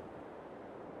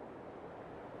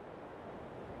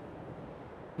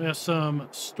 We have some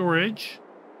storage.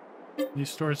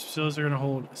 These storage facilities are going to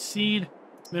hold seed,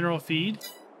 mineral feed.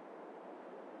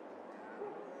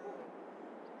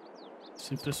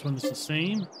 See if this one is the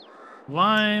same.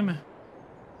 Lime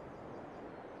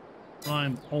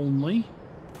only.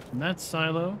 And that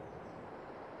silo.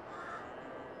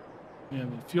 We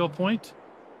have a fuel point.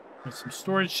 We have some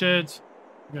storage sheds.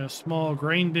 We got a small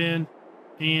grain bin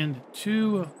and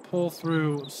 2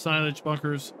 pull-through silage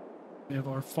bunkers. We have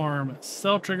our farm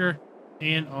cell trigger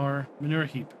and our manure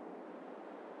heap.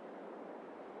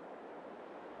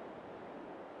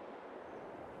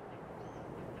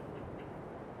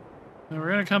 Now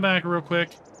we're going to come back real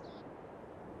quick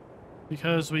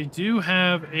because we do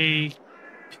have a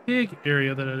pig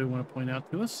area that I do want to point out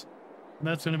to us. And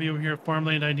that's going to be over here at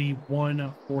farmland ID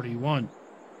 141.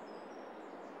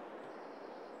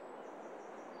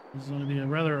 This is going to be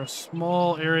a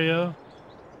small area.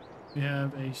 We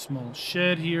have a small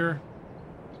shed here.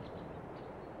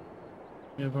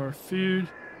 We have our food.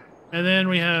 And then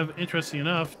we have, interesting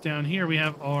enough, down here we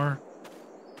have our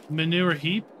manure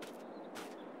heap.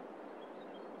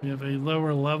 We have a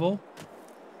lower level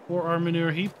for our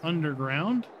manure heap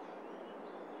underground.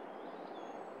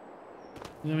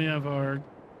 And then we have our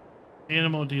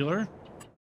animal dealer.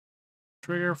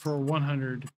 Trigger for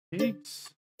 100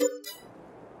 pigs.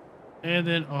 And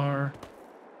then our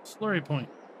slurry point.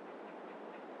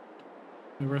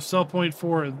 We have our sell point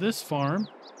for this farm.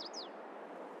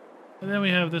 And then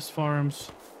we have this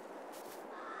farm's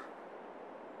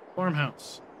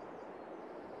farmhouse.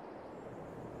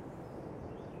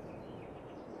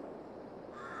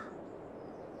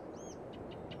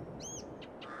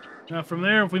 Now from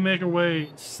there, if we make our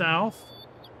way south,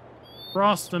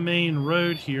 across the main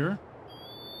road here,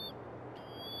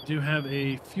 we do have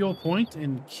a fuel point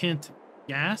in Kent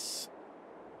Gas.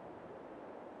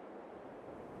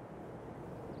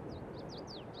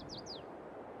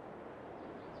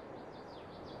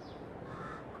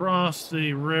 Across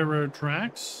the railroad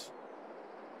tracks,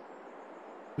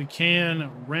 we can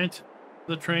rent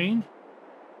the train.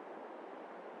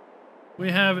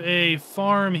 We have a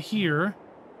farm here.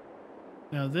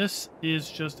 Now this is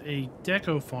just a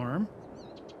deco farm,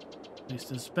 at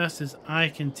least as best as I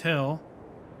can tell.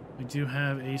 We do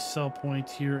have a sell point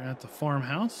here at the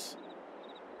farmhouse.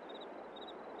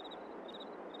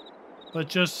 But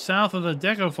just south of the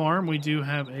deco farm, we do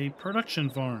have a production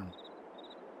farm.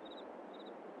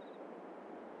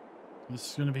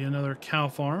 This is going to be another cow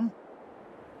farm.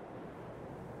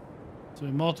 So we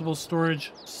have multiple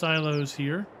storage silos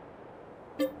here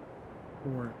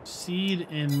for seed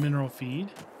and mineral feed.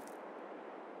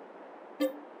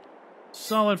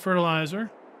 Solid fertilizer.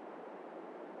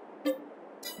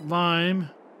 Lime.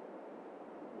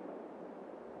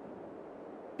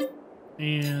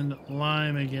 And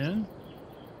lime again.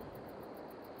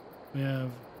 We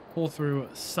have pull-through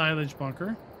silage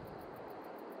bunker.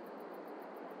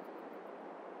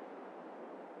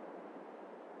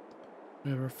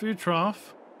 We have our food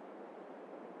trough,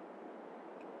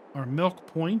 our milk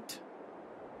point.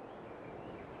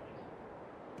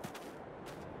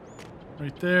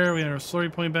 Right there, we have our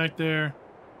slurry point back there.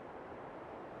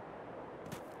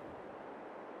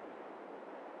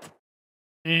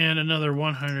 And another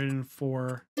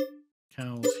 104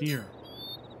 cows here.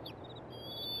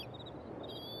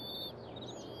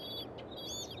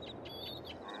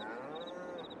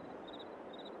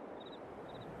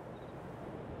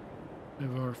 We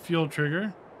have our fuel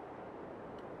trigger.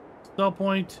 Cell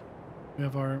point. We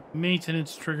have our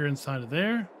maintenance trigger inside of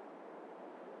there.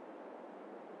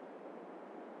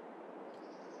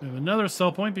 We have another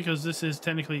cell point because this is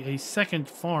technically a second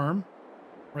farm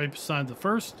right beside the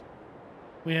first.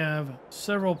 We have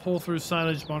several pull-through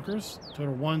silage bunkers,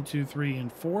 total 1, 2, 3,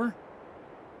 and 4.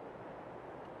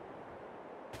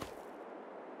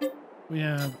 We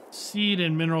have seed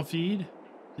and mineral feed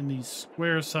in these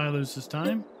square silos this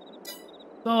time.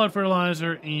 Solid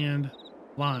fertilizer and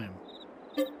lime.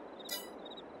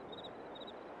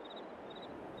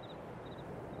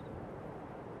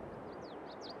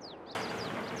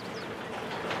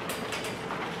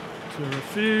 So our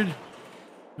food,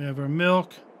 we have our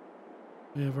milk,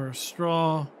 we have our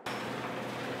straw,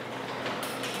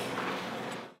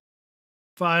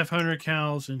 500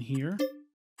 cows in here.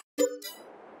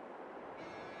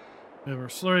 We have our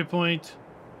slurry point,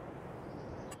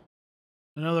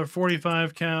 another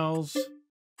 45 cows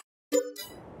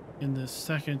in this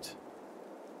second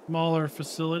smaller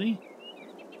facility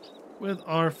with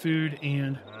our food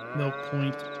and milk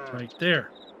point right there.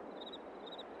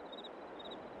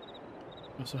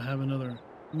 We also have another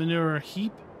manure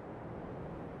heap.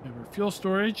 We have our fuel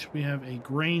storage. We have a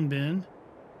grain bin.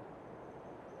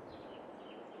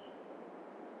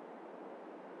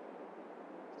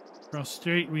 Across the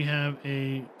street, we have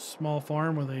a small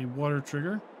farm with a water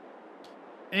trigger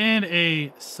and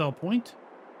a cell point.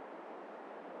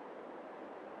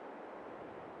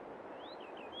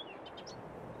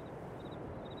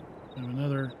 We have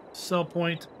another cell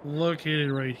point located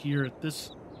right here at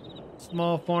this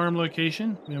small farm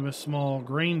location. We have a small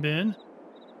grain bin.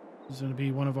 This is going to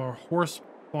be one of our horse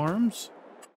farms.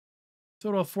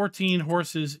 Total of 14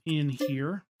 horses in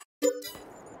here.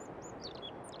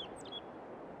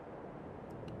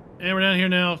 And we're down here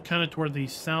now, kind of toward the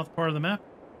south part of the map,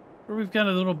 where we've got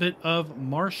a little bit of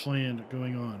marshland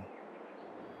going on.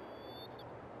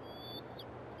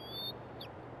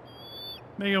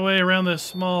 Make our way around this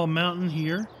small mountain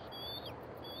here.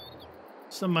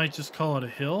 Some might just call it a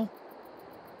hill.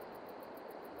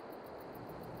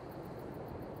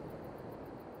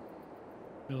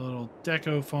 A little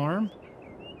deco farm,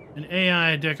 an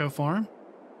AI deco farm,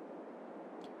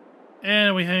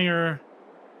 and we hang our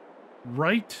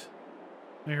right,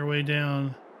 make our way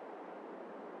down.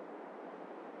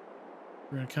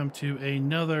 We're going to come to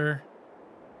another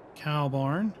cow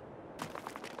barn.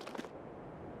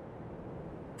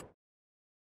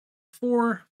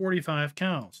 445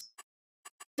 cows.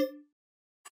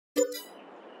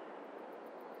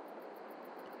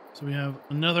 So we have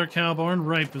another cow barn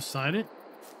right beside it.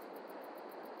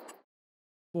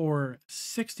 For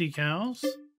 60 cows.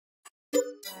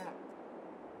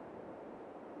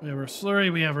 We have our slurry,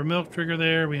 we have our milk trigger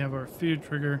there, we have our food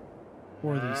trigger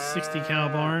for the 60 cow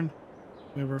barn.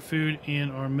 We have our food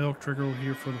and our milk trigger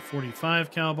here for the 45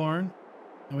 cow barn.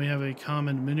 And we have a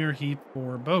common manure heap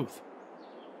for both.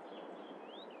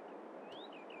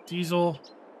 Diesel,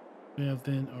 we have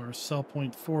then our cell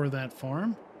point for that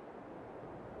farm.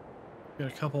 Got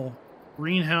a couple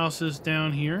greenhouses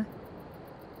down here.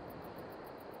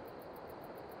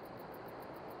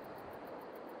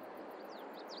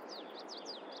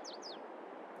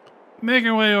 Making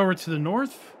our way over to the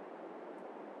north,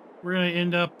 we're going to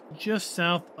end up just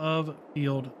south of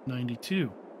field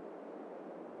 92.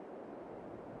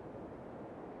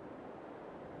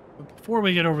 But before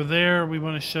we get over there, we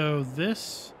want to show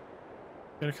this.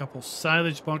 Got a couple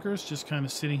silage bunkers just kind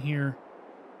of sitting here.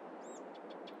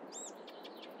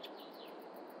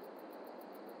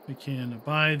 We can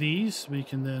buy these. We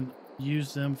can then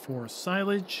use them for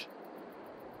silage.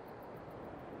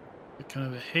 Kind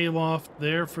of a hayloft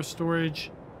there for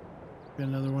storage. Got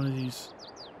another one of these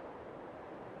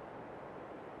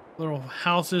little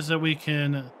houses that we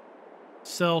can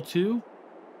sell to.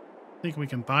 I think we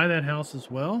can buy that house as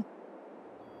well.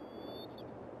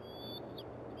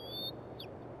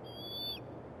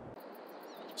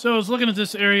 So I was looking at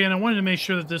this area and I wanted to make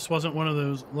sure that this wasn't one of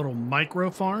those little micro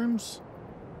farms.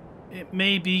 It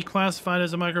may be classified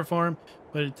as a micro farm,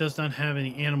 but it does not have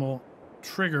any animal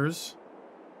triggers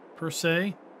per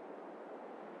se.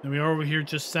 And we are over here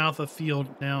just south of field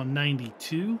now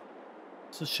 92.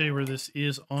 So let's show you where this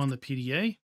is on the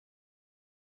PDA.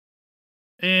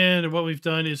 And what we've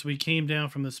done is we came down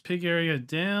from this pig area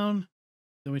down.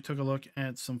 Then we took a look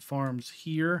at some farms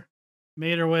here,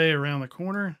 made our way around the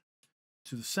corner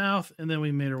to the south, and then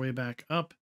we made our way back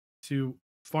up to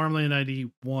Farmland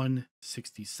ID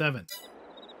 167.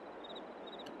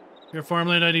 Here,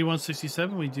 Farmland ID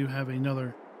 167, we do have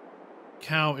another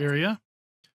cow area.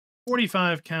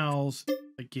 45 cows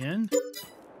again,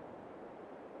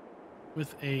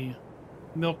 with a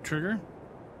milk trigger.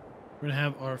 We're going to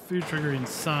have our food trigger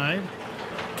inside.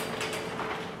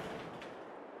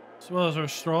 As well as our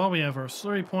straw, we have our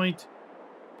slurry point.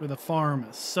 For the farm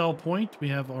sell point, we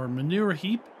have our manure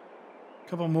heap. A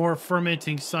couple more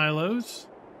fermenting silos.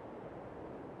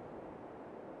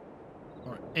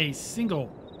 Or a single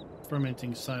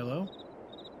fermenting silo.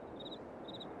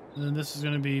 And then this is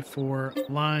going to be for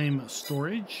lime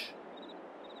storage.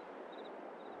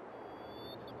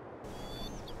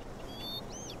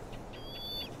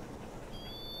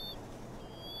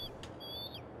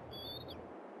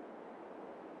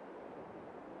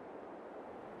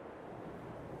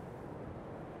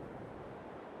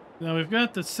 Now we've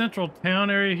got the central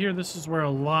town area here. This is where a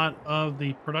lot of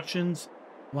the productions,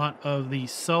 a lot of the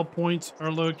sell points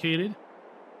are located.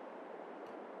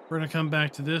 We're going to come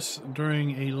back to this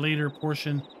during a later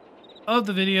portion of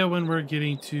the video when we're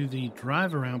getting to the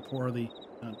drive around, or the,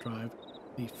 not drive,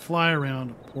 the fly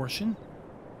around portion.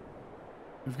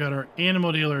 We've got our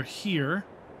animal dealer here.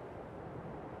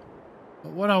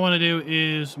 But what I want to do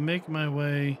is make my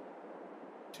way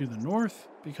to the north,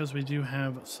 because we do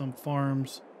have some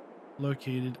farms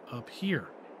located up here.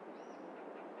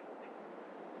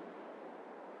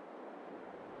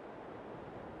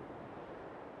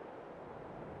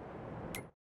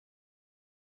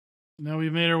 Now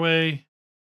we've made our way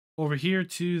over here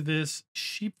to this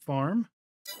sheep farm,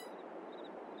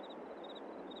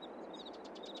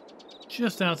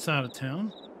 just outside of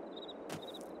town.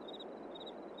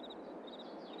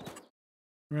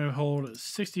 We're going to hold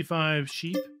 65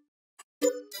 sheep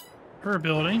per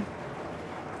building.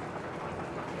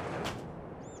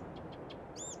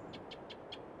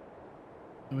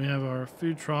 And we have our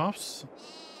food troughs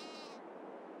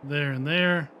there and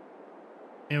there.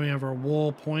 And we have our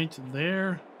wool point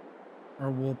there. Our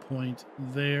wool point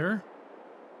there.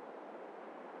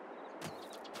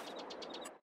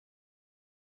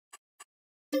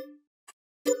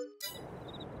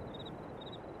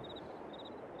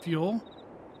 Fuel.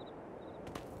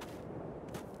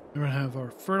 We're going to have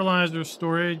our fertilizer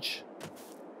storage.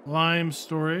 Lime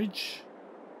storage.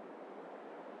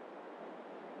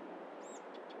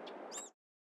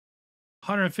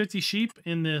 $150 sheep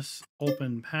in this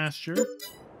open pasture.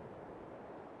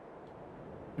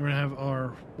 We're going to have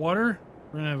our water.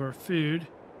 We're going to have our food.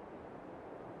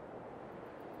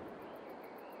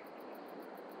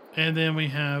 And then we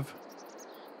have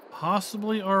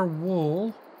possibly our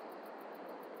wool.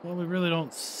 Well, we really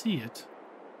don't see it.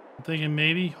 I'm thinking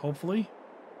maybe, hopefully,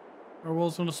 our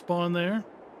wool's going to spawn there.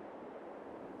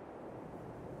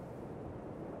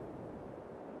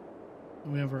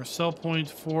 We have our sell point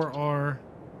for our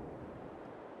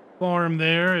farm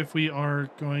there, if we are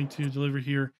going to deliver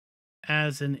here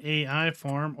as an AI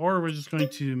farm, or we're just going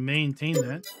to maintain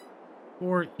that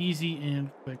for easy and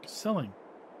quick selling.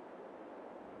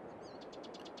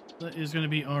 That is going to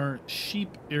be our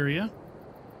sheep area.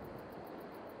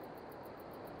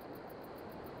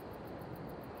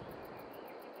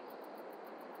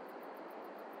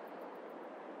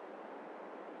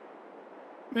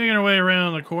 Making our way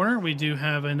around the corner, we do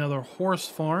have another horse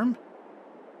farm.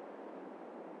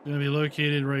 Going to be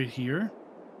located right here,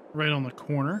 right on the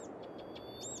corner.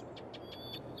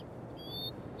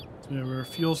 So we have our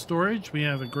fuel storage, we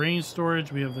have a grain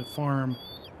storage, we have the farm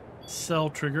cell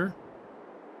trigger,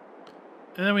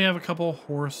 and then we have a couple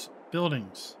horse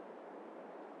buildings.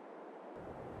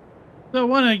 So I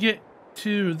want to get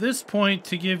to this point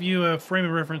to give you a frame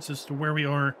of reference as to where we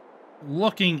are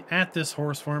looking at this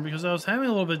horse farm, because I was having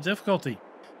a little bit of difficulty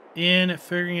in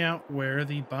figuring out where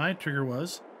the buy trigger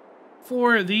was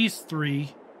for these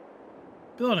three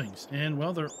buildings. And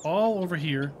well, they're all over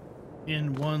here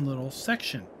in one little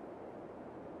section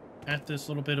at this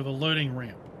little bit of a loading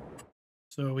ramp.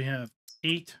 So we have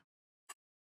 8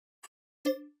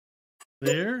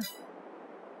 there.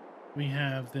 We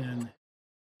have then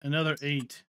another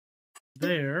 8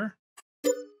 there.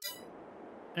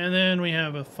 And then we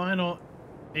have a final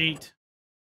 8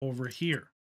 over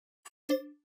here.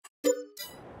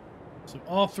 So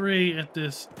all 3 at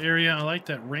this area. I like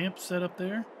that ramp set up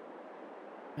there.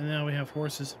 And now we have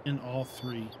horses in all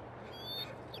 3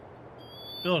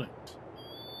 buildings.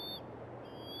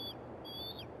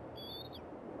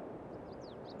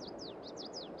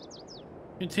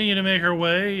 Continue to make our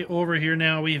way over here.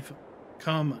 Now we've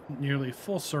come nearly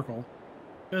full circle,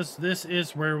 because this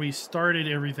is where we started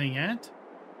everything at,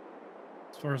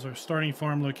 as far as our starting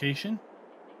farm location.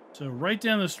 So right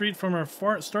down the street from our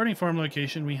starting farm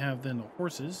location, we have then the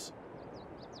horses.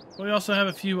 But we also have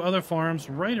a few other farms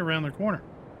right around the corner.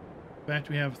 In fact,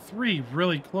 we have 3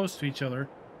 really close to each other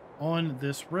on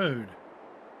this road.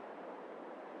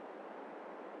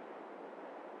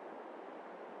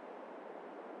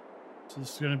 So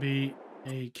this is going to be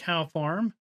a cow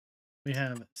farm. We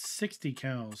have 60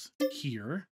 cows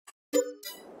here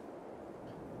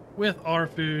with our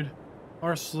food,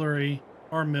 our slurry,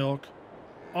 our milk,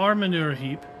 our manure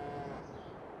heap.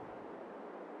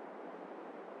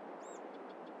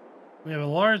 We have a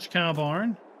large cow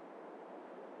barn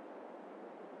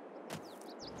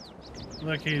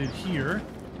located here.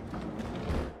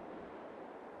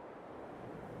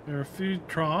 We have a food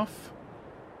trough,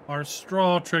 our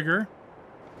straw trigger,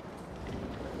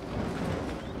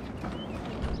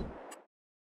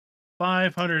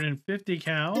 $550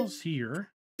 cows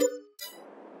here.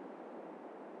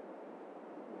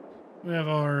 We have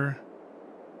our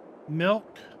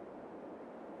milk.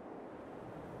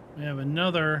 We have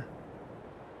another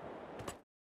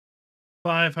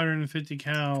 550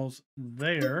 cows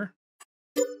there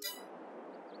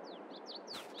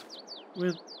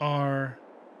with our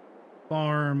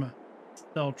farm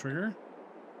cell trigger.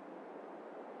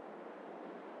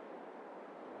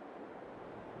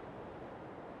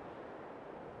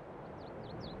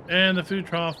 And the food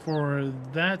trough for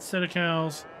that set of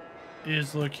cows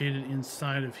is located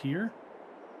inside of here.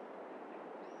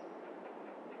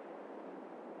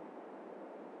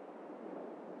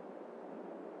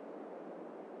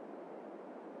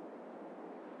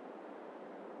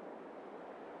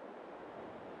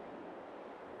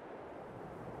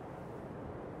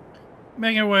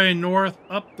 Making our way north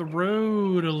up the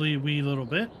road a wee little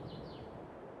bit,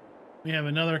 we have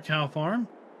another cow farm.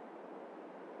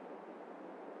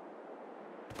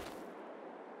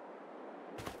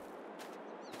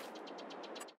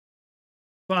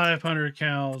 $500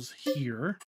 cows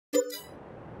here.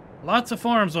 Lots of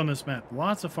farms on this map.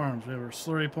 Lots of farms. We have our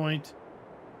slurry point.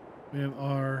 We have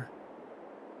our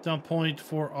dump point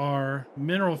for our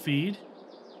mineral feed.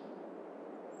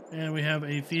 And we have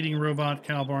a feeding robot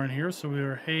cow barn here. So we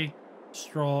are hay,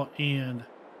 straw, and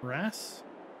grass.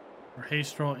 Or hay,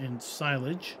 straw, and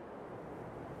silage.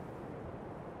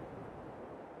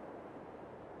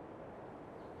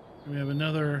 We have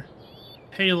another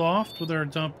hay loft with our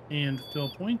dump and fill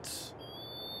points.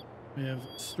 We have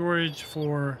storage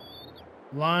for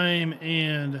lime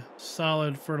and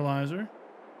solid fertilizer.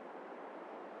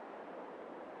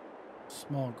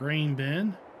 Small grain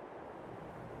bin.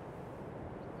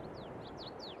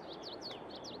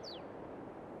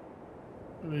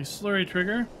 A slurry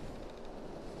trigger.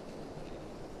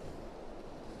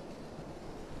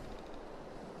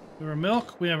 We have our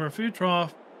milk. We have our food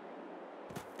trough.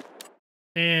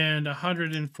 And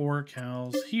 104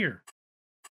 cows here.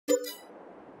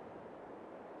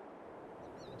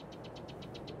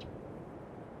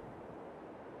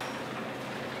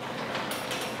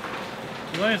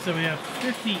 Like I said, we have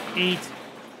 58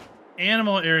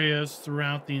 animal areas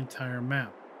throughout the entire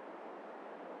map.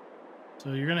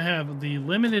 So you're going to have the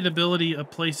limited ability of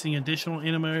placing additional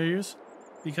animal areas,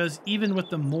 because even with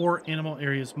the more animal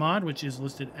areas mod, which is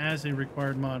listed as a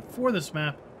required mod for this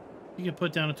map, you can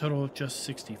put down a total of just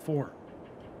 64.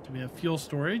 So we have fuel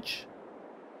storage.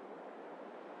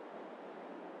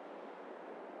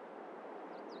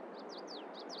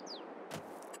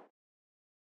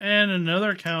 And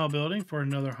another cow building for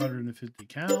another 150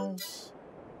 cows.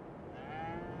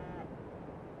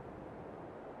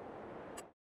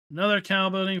 Another cow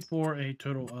building for a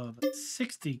total of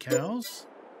 60 cows.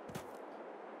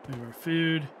 We have our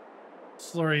food,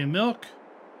 slurry, and milk.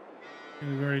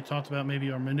 And we've already talked about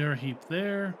maybe our manure heap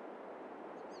there.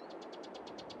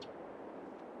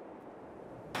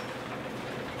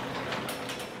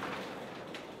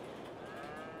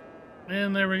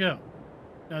 And there we go.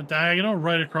 Now, diagonal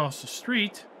right across the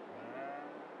street,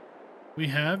 we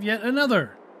have yet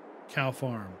another cow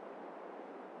farm.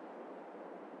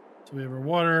 So we have our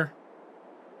water.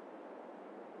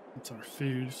 That's our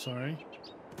food, sorry.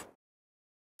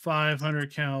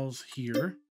 500 cows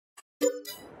here.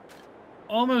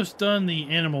 Almost done the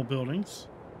animal buildings.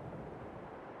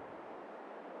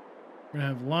 We're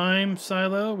going to have lime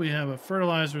silo. We have a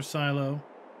fertilizer silo.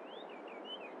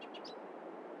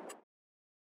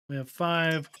 We have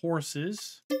 5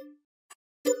 horses.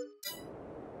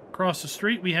 Across the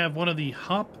street, we have one of the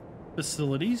hop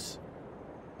facilities.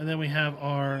 And then we have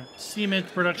our cement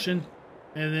production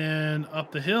And then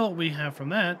up the hill we have from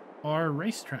that our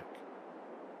racetrack.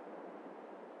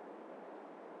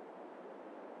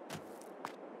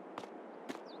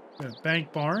 Got a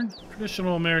bank barn,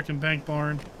 traditional American bank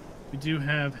barn. We do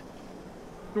have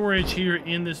storage here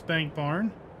in this bank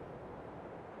barn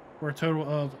for a total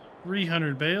of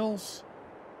 300 bales.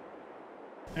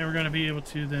 And we're going to be able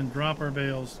to then drop our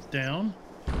bales down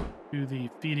to the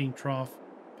feeding trough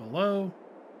below,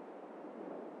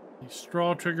 the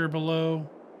straw trigger below.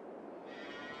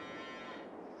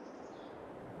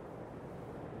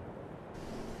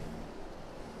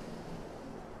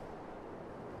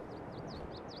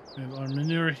 We have our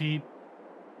manure heap.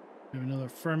 We have another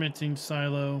fermenting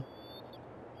silo.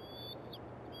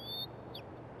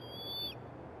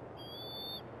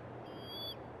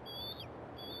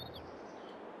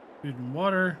 Food and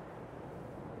water.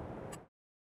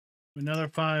 Another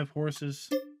 5 horses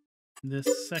in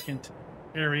this second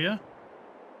area.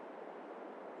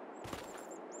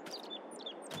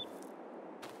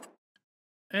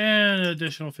 And an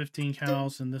additional 15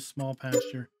 cows in this small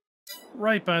pasture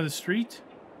right by the street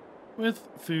with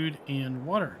food and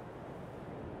water.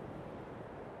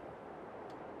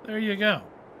 There you go.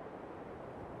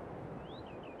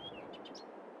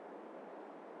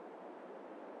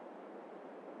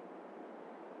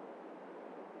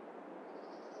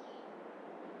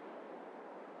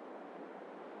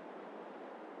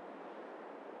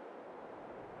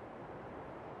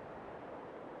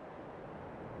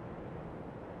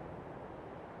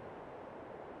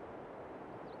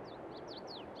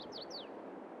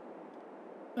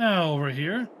 Now over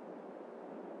here,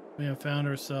 we have found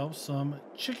ourselves some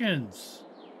chickens.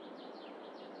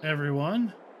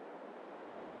 Everyone.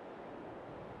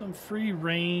 Some free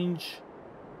range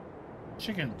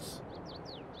chickens.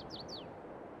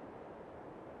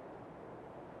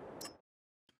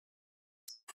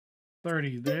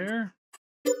 $30 there.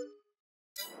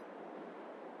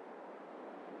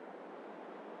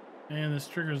 And this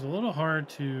trigger is a little hard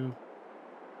to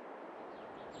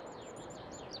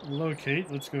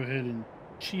locate. Let's go ahead and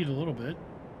cheat a little bit.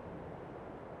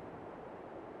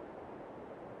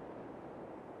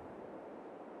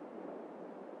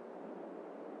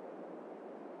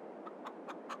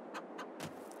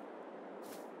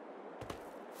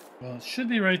 Well, it should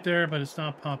be right there, but it's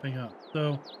not popping up.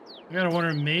 So I gotta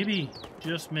wonder, maybe,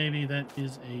 just maybe, that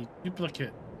is a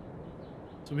duplicate.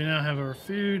 So we now have our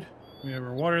food, we have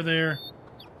our water there,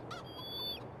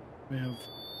 we have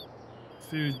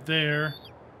food there.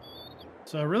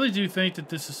 So I really do think that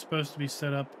this is supposed to be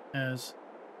set up as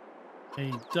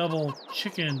a double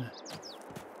chicken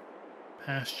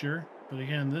pasture. But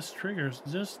again, this trigger is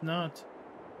just not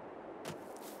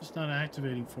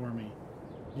activating for me.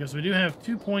 Because we do have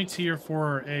 2 points here for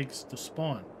our eggs to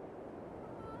spawn.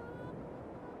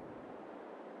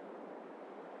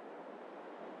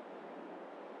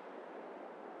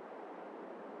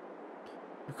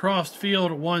 Across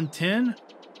field 110,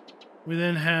 we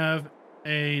then have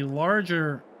a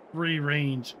larger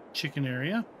free-range chicken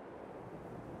area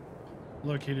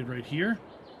located right here.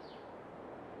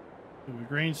 We have a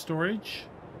grain storage.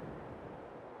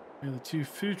 We have the 2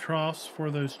 food troughs for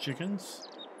those chickens.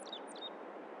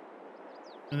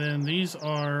 And then these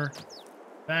are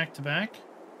back to back.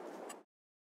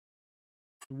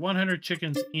 100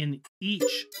 chickens in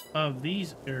each of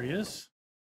these areas.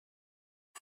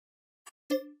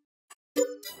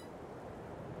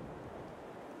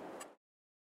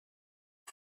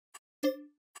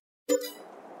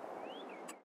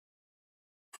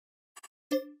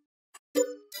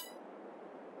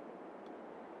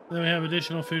 Then we have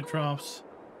additional food troughs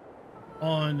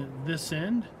on this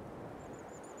end.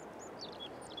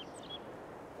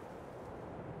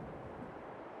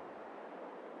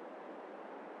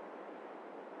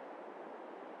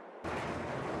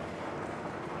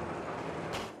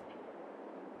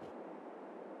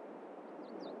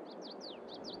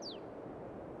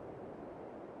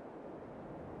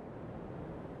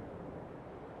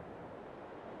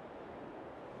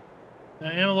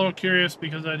 I am a little curious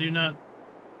because I do not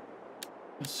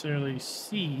necessarily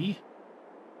see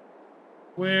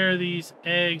where these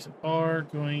eggs are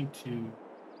going to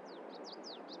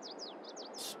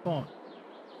spawn.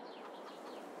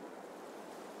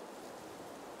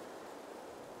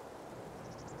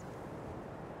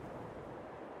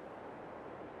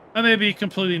 I may be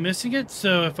completely missing it,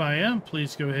 so if I am,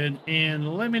 please go ahead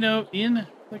and let me know in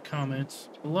the comments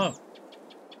below.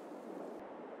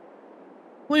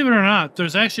 Believe it or not,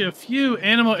 there's actually a few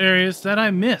animal areas that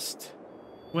I missed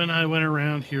when I went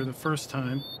around here the first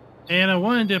time, and I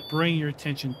wanted to bring your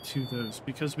attention to those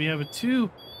because we have two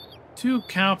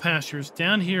cow pastures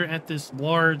down here at this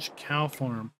large cow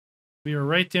farm. We are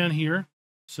right down here.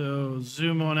 So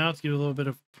zoom on out to give a little bit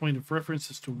of point of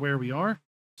reference as to where we are.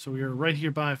 So we are right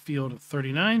here by field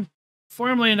 39.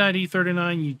 Farmland ID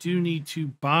 39, you do need to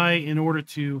buy in order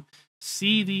to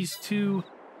see these two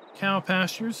cow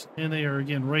pastures. And they are,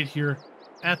 again, right here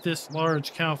at this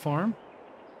large cow farm.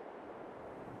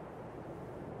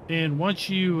 And once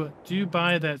you do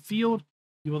buy that field,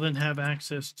 you will then have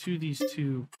access to these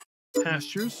two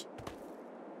pastures.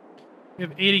 We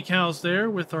have 80 cows there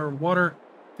with our water,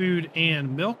 food,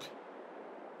 and milk.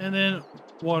 And then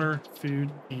water,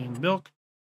 food, and milk.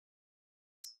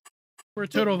 For a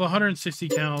total of 160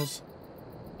 cows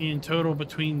in total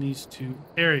between these two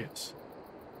areas.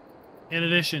 In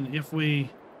addition, if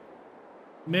we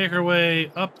make our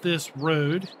way up this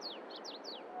road,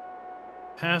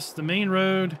 past the main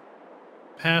road,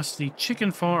 past the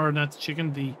chicken farm, or not the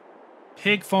chicken, the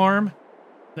pig farm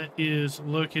that is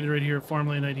located right here at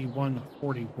Farmland ID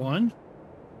 141.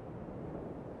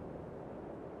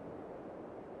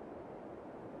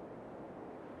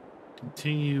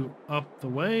 Continue up the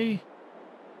way.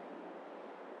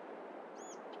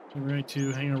 We're going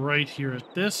to hang a right here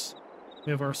at this.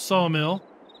 We have our sawmill.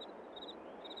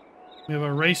 We have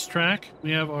our racetrack.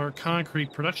 We have our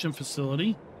concrete production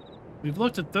facility. We've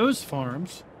looked at those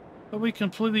farms, but we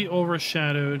completely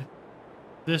overshadowed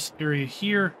this area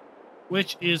here,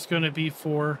 which is going to be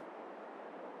for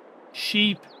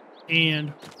sheep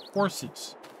and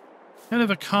horses. Kind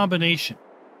of a combination.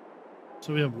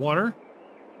 So we have water,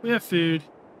 we have food,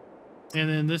 and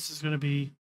then this is going to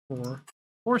be for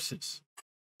horses.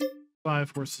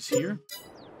 5 horses here.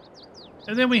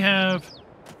 And then we have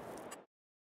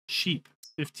sheep,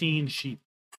 15 sheep.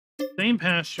 Same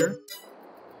pasture.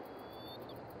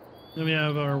 Then we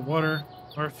have our water,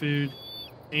 our food,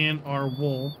 and our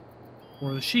wool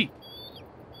for the sheep.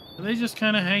 And they just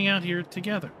kind of hang out here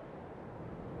together.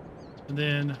 And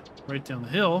then right down the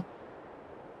hill,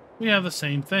 we have the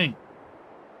same thing.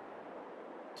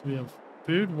 So we have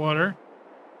food, water,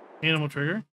 animal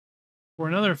trigger for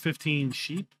another 15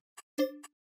 sheep.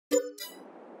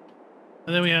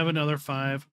 And then we have another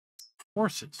 5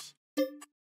 horses.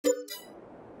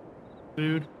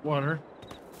 Food, water.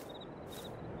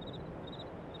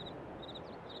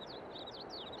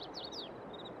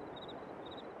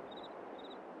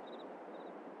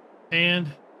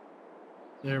 And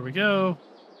there we go.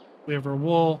 We have our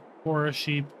wool for our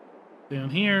sheep down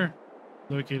here,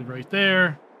 located right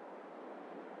there.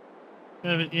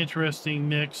 Kind of an interesting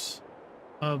mix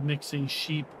of mixing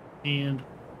sheep and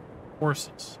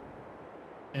horses.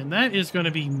 And that is going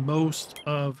to be most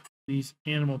of these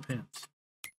animal pens.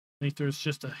 I think there's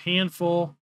just a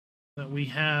handful that we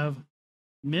have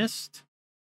missed.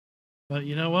 But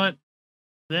you know what?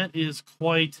 That is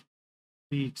quite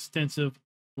the extensive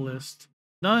list.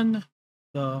 None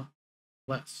the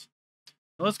less.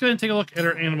 Now let's go ahead and take a look at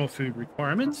our animal food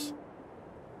requirements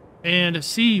and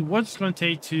see what it's going to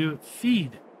take to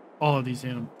feed all of these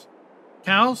animals.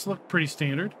 Cows look pretty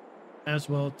standard, as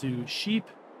well do sheep.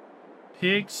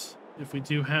 Pigs, if we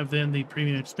do have then the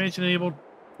premium expansion enabled,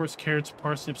 of course carrots,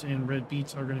 parsnips, and red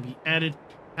beets are going to be added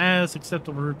as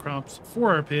acceptable root crops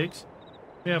for our pigs.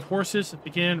 We have horses,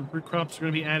 again, root crops are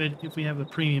going to be added if we have the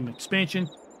premium expansion.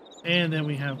 And then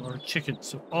we have our chickens.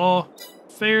 So all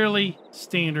fairly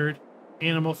standard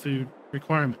animal food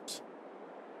requirements.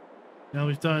 Now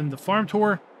we've done the farm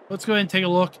tour. Let's go ahead and take a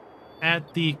look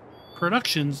at the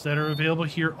productions that are available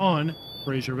here on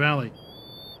Fraser Valley.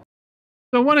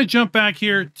 So I want to jump back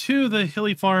here to the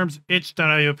Hilly Farms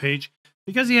itch.io page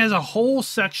because he has a whole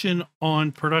section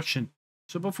on production.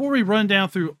 So before we run down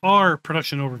through our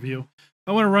production overview,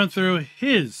 I want to run through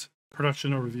his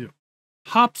production overview.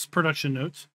 Hops production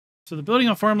notes. So the building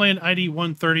on Farmland ID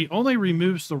 130 only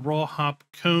removes the raw hop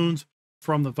cones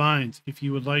from the vines. If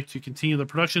you would like to continue the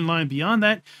production line beyond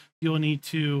that, you'll need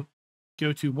to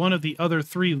go to one of the other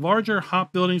 3 larger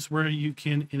hop buildings where you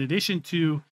can, in addition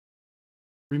to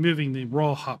removing the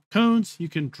raw hop cones, you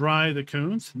can dry the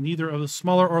cones. Neither of the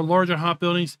smaller or larger hop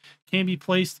buildings can be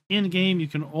placed in-game. You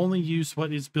can only use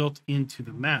what is built into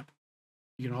the map.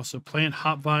 You can also plant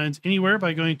hop vines anywhere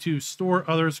by going to Store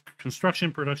Others,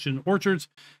 Construction, Production, Orchards,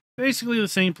 basically the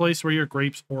same place where your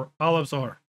grapes or olives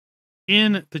are.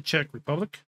 In the Czech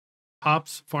Republic,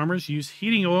 hops farmers use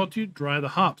heating oil to dry the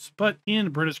hops, but in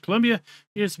British Columbia,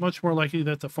 it is much more likely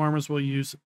that the farmers will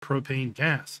use propane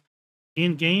gas.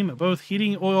 In game, both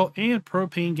heating oil and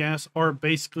propane gas are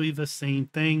basically the same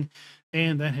thing,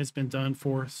 and that has been done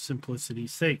for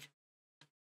simplicity's sake.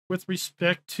 With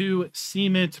respect to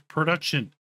cement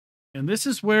production, and this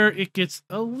is where it gets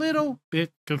a little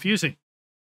bit confusing.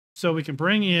 So we can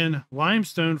bring in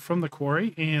limestone from the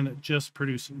quarry and just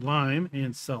produce lime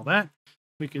and sell that.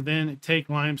 We can then take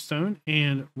limestone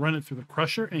and run it through the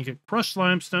crusher and get crushed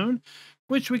limestone,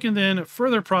 which we can then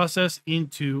further process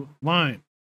into lime.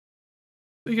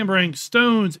 We can bring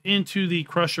stones into the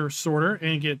crusher sorter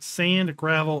and get sand,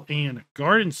 gravel, and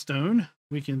garden stone.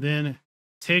 We can then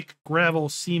take gravel,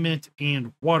 cement,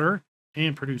 and water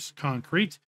and produce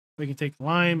concrete. We can take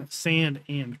lime, sand,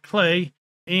 and clay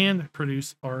and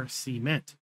produce our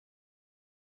cement.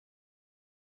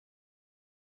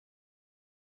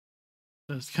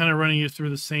 So it's kind of running you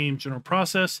through the same general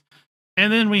process.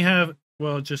 And then we have,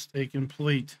 well, just a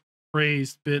complete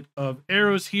raised bit of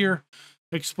arrows here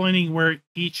explaining where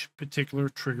each particular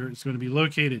trigger is going to be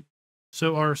located.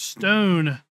 So our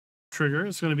stone trigger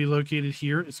is going to be located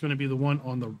here. It's going to be the one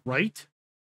on the right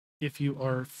if you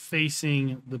are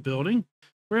facing the building,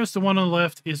 whereas the one on the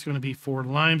left is going to be for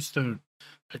limestone.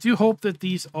 I do hope that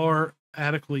these are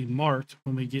adequately marked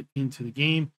when we get into the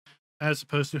game, as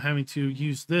opposed to having to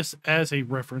use this as a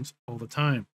reference all the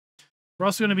time. We're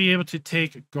also going to be able to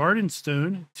take garden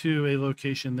stone to a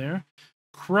location there.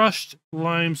 Crushed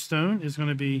limestone is going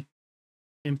to be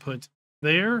input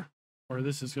there, or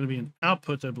this is going to be an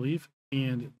output, I believe,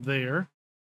 and there.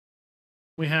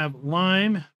 We have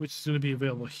lime, which is going to be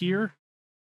available here,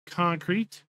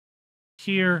 concrete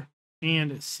here,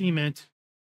 and cement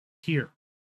here.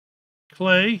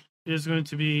 Clay is going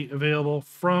to be available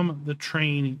from the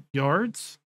train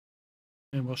yards,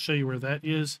 and we'll show you where that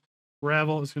is.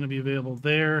 Gravel is going to be available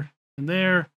there and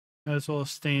there, as well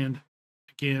as sand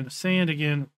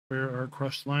again, where our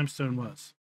crushed limestone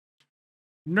was.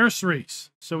 Nurseries.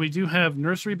 So we do have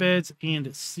nursery beds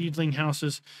and seedling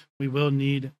houses. We will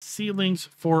need seedlings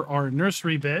for our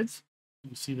nursery beds.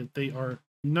 You see that they are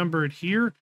numbered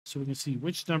here, so we can see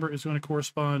which number is going to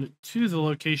correspond to the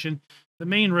location. The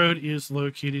main road is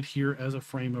located here as a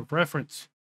frame of reference.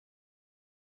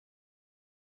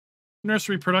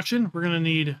 Nursery production, we're going to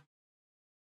need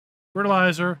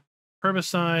fertilizer,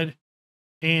 herbicide,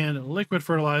 and liquid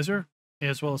fertilizer,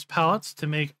 as well as pallets to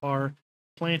make our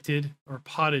planted or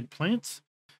potted plants.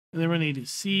 And then we're going to need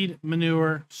seed,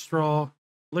 manure, straw,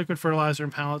 liquid fertilizer,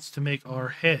 and pallets to make our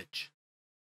hedge.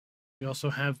 We also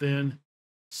have then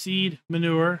seed,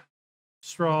 manure,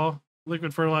 straw,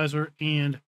 liquid fertilizer,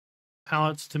 and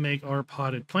pallets to make our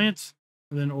potted plants.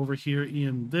 And then over here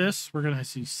in this, we're going to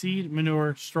see seed,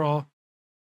 manure, straw,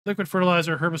 liquid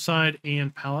fertilizer, herbicide,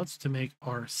 and pallets to make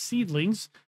our seedlings.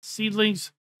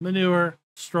 Seedlings, manure,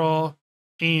 straw,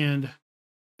 and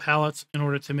pallets in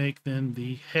order to make then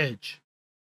the hedge.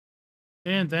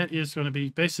 And that is going to be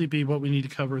basically what we need to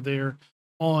cover there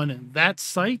on that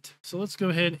site. So let's go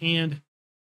ahead and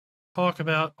talk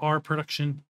about our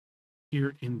production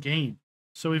here in game.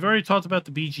 So we've already talked about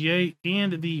the BGA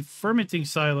and the fermenting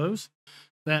silos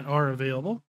that are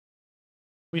available.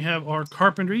 We have our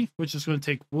carpentry, which is going to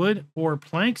take wood or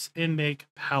planks and make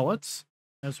pallets,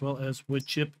 as well as wood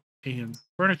chip and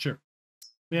furniture.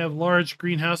 We have large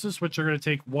greenhouses, which are going to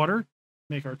take water,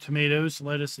 make our tomatoes,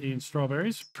 lettuce, and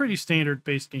strawberries. Pretty standard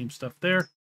base game stuff there.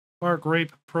 Our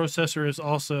grape processor is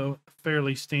also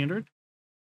fairly standard.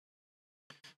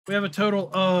 We have a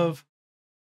total of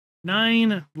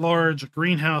 9 large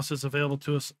greenhouses available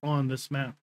to us on this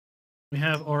map. We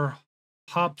have our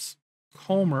hops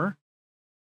comber.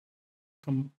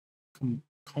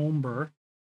 Comber.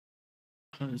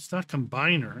 It's not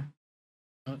combiner.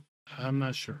 I'm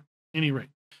not sure. Any rate,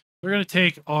 we're going to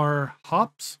take our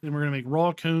hops and we're going to make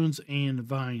raw cones and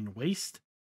vine waste.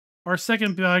 Our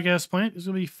second biogas plant is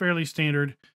going to be fairly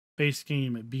standard base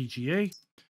game BGA.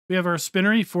 We have our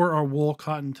spinnery for our wool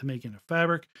cotton to make into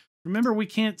fabric. Remember, we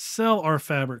can't sell our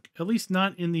fabric, at least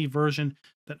not in the version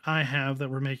that I have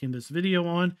that we're making this video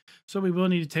on. So we will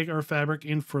need to take our fabric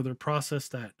and further process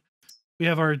that. We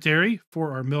have our dairy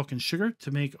for our milk and sugar to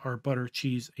make our butter,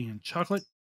 cheese, and chocolate,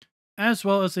 as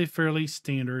well as a fairly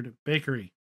standard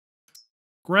bakery.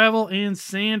 Gravel and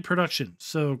sand production.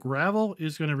 So gravel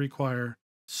is going to require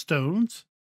stones.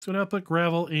 It's going to output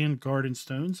gravel and garden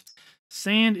stones.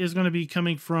 Sand is going to be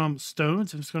coming from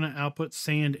stones, and it's going to output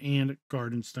sand and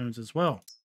garden stones as well.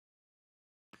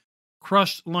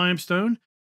 Crushed limestone.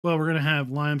 Well, we're going to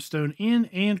have limestone in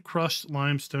and crushed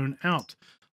limestone out.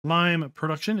 Lime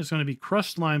production is going to be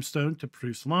crushed limestone to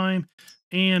produce lime,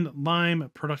 and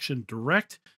lime production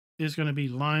direct is going to be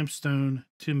limestone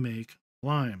to make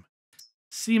lime.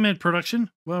 Cement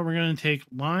production, well, we're going to take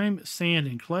lime, sand,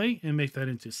 and clay and make that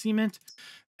into cement.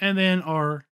 And then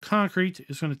our concrete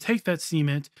is going to take that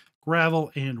cement,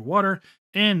 gravel, and water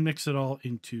and mix it all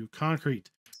into concrete.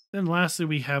 Then lastly,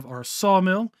 we have our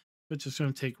sawmill, which is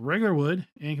going to take regular wood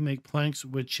and can make planks,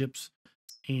 wood chips,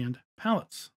 and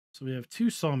pallets. So we have 2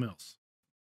 sawmills.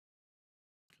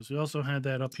 Because we also had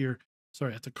that up here,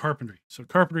 sorry, at the carpentry. So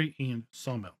carpentry and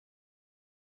sawmill.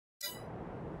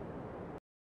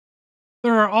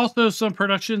 There are also some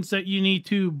productions that you need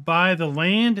to buy the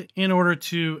land in order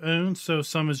to own. So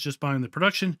some is just buying the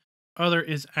production. Other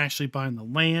is actually buying the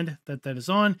land that is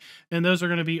on. And those are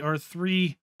going to be our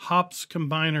 3 hops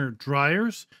combiner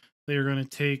dryers. They are going to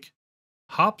take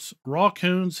hops, raw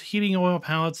cones, heating oil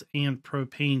pellets, and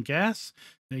propane gas.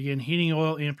 And again, heating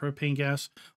oil and propane gas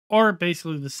are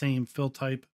basically the same fill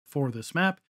type for this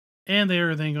map. And they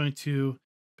are then going to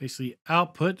basically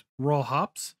output raw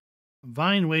hops,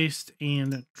 vine waste,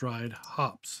 and dried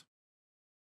hops.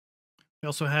 We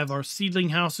also have our seedling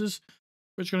houses,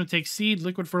 which are going to take seed,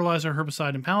 liquid fertilizer,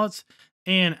 herbicide, and pellets,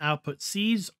 and output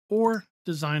seeds or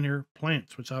designer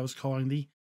plants, which I was calling the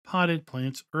potted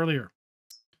plants earlier.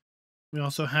 We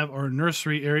also have our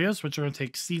nursery areas, which are going to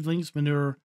take seedlings,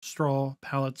 manure, straw,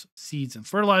 pellets, seeds, and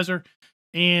fertilizer,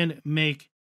 and make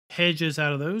hedges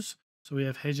out of those. So we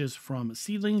have hedges from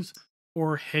seedlings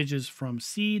or hedges from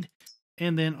seed,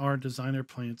 and then our designer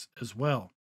plants as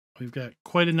well. We've got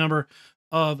quite a number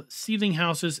of seedling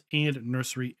houses and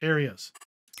nursery areas.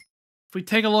 If we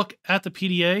take a look at the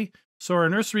PDA, so our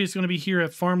nursery is going to be here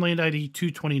at Farmland ID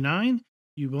 229.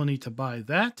 You will need to buy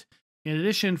that. In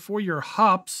addition, for your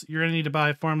hops, you're going to need to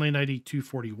buy Farmland ID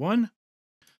 241,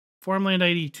 Farmland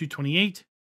ID 228,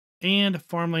 and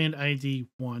Farmland ID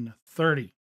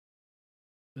 130.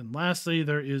 Then lastly,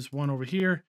 there is one over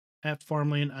here at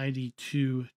Farmland ID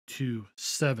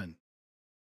 227.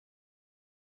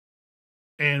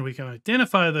 And we can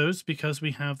identify those because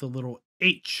we have the little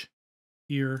H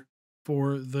here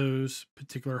for those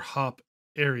particular hop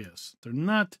areas. They're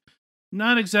not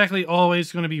exactly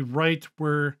always going to be right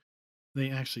where they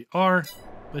actually are,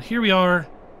 but here we are,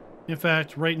 in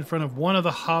fact, right in front of one of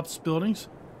the hops buildings,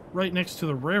 right next to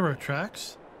the railroad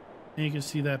tracks. And you can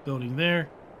see that building there.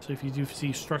 So if you do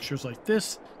see structures like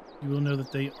this, you will know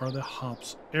that they are the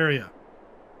hops area.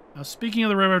 Now, speaking of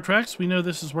the railroad tracks, we know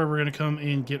this is where we're going to come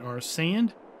and get our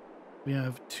sand. We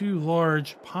have 2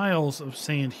 large piles of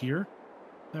sand here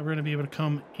that we're going to be able to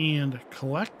come and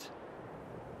collect.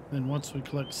 Then once we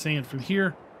collect sand from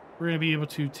here, we're going to be able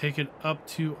to take it up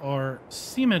to our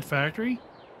cement factory,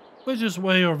 which is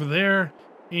way over there,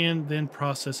 and then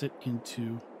process it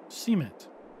into cement.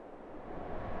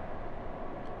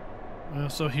 We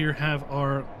also here have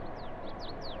our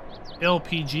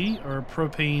LPG, or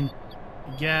propane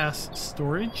gas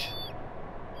storage.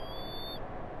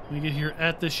 We get here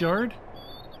at this yard.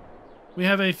 We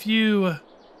have a few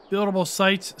buildable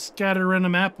sites scattered around the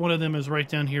map. One of them is right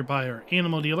down here by our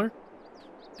animal dealer.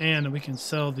 And we can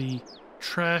sell the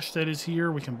trash that is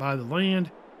here. We can buy the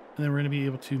land. And then we're going to be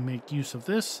able to make use of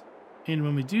this. And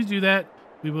when we do that,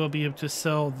 we will be able to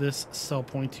sell this sell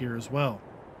point here as well.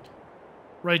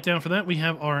 Right down for that, we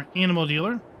have our animal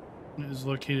dealer. It is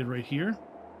located right here.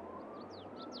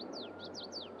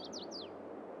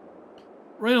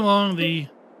 Right along the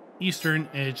eastern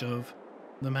edge of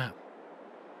the map.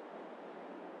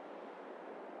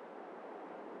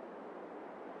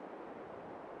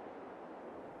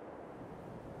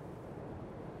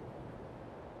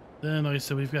 Then, like I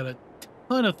said, we've got a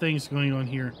ton of things going on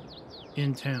here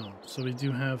in town. So we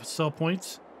do have sell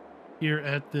points here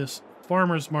at this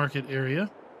farmer's market area.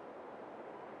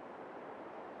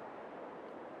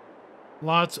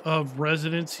 Lots of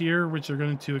residents here, which are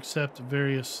going to accept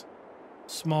various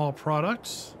small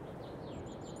products.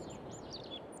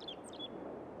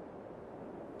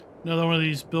 Another one of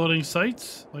these building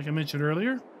sites, like I mentioned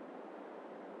earlier.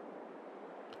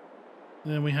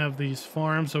 Then we have these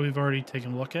farms that we've already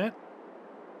taken a look at.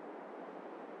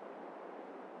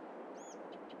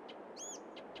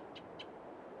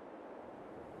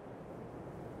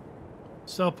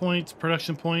 Sell points,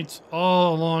 production points,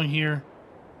 all along here.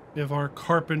 We have our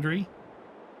carpentry.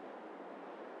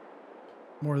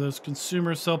 More of those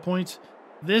consumer sell points.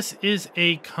 This is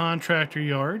a contractor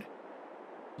yard.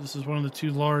 This is one of the 2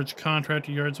 large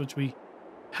contractor yards, which we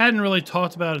hadn't really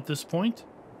talked about at this point.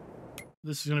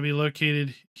 This is going to be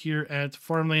located here at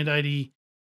Farmland ID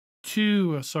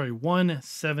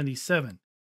 177.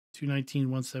 219,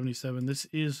 177. This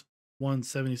is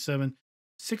 177.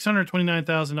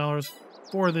 $629,000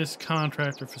 for this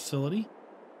contractor facility.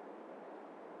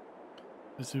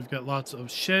 So we've got lots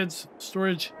of sheds,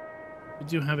 storage. We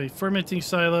do have a fermenting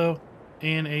silo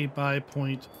and a buy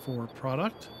point for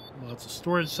product. Lots of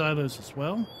storage silos as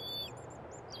well.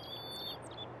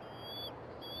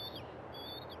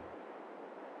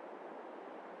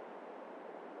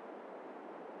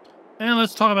 And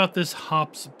let's talk about this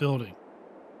hops building.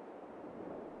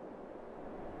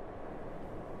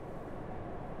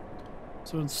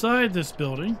 So inside this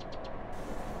building,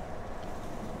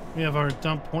 we have our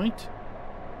dump point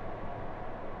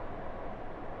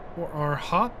for our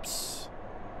hops.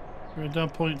 We have a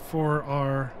dump point for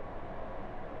our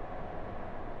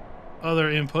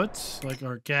other inputs, like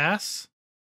our gas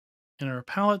and our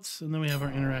pallets, and then we have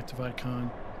our interactive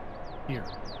icon here.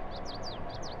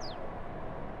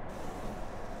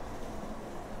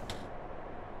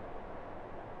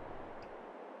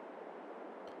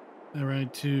 Then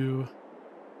we're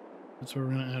that's where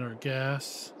we're going to add our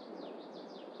gas.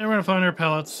 And we're going to find our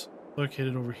pallets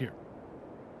located over here.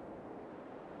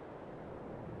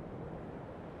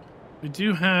 We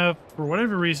do have, for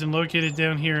whatever reason, located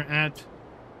down here at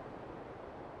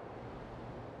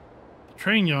the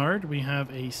train yard, we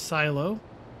have a silo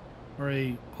or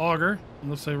a auger. It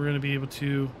looks like we're going to be able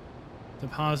to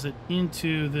deposit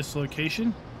into this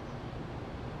location.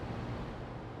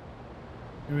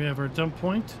 Here we have our dump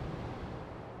point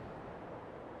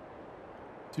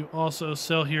to also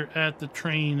sell here at the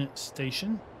train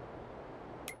station.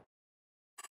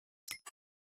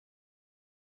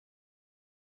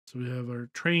 So we have our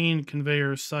train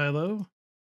conveyor silo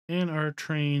and our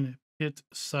train pit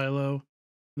silo,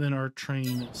 then our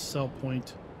train sell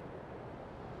point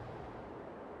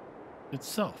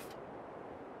itself.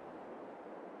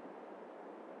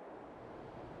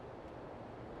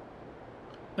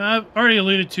 Now, I've already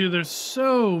alluded to, there's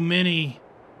so many,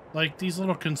 like, these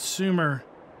little consumer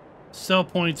sell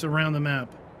points around the map,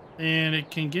 and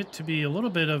it can get to be a little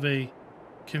bit of a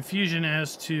confusion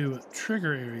as to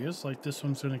trigger areas. Like this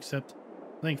one's going to accept,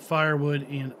 I think, firewood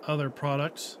and other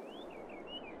products.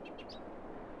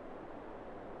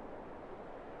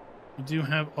 We do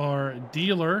have our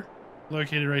dealer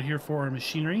located right here for our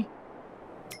machinery.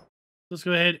 Let's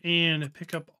go ahead and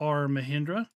pick up our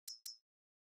Mahindra.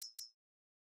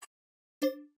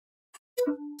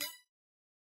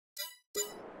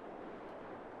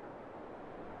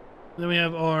 Then we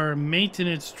have our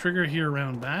maintenance trigger here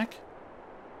around back.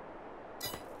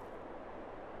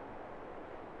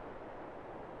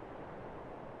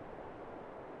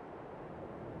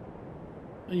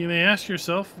 And you may ask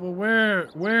yourself, well,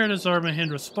 where does our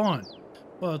Mahindra spawn?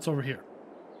 Well, it's over here.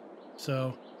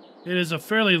 So it is a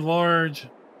fairly large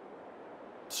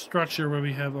structure where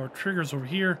we have our triggers over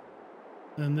here.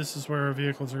 And this is where our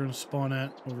vehicles are going to spawn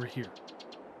at over here.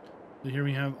 So here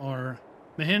we have our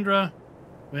Mahindra.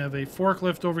 We have a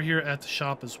forklift over here at the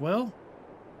shop as well.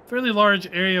 Fairly large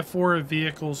area for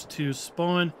vehicles to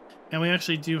spawn. And we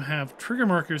actually do have trigger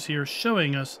markers here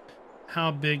showing us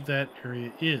how big that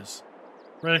area is.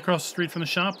 Right across the street from the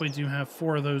shop, we do have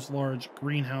 4 of those large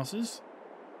greenhouses.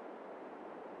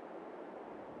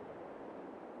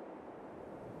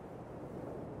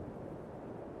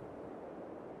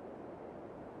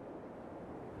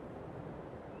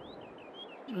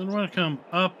 And we're going to come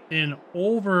up and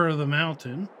over the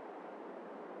mountain,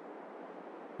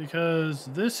 because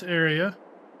this area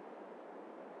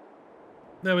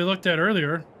that we looked at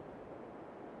earlier,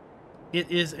 it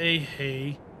is a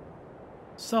hay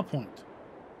sell point.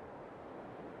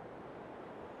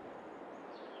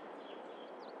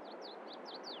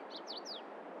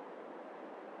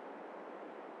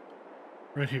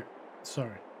 Right here.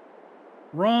 Sorry.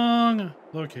 Wrong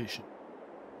location.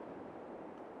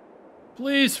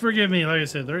 Please forgive me. Like I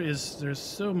said, there's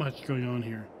so much going on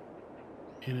here.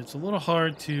 And it's a little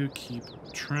hard to keep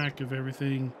track of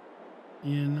everything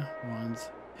in one's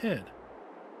head.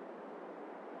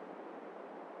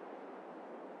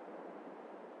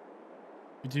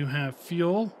 We do have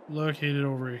fuel located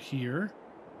over here.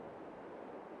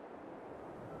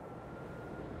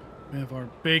 We have our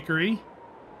bakery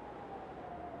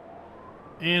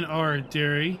and our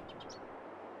dairy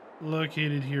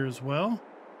located here as well.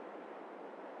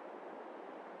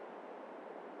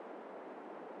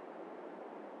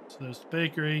 So there's the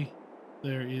bakery.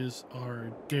 There is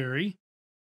our dairy.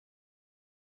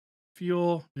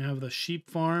 Fuel. We have the sheep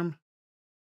farm.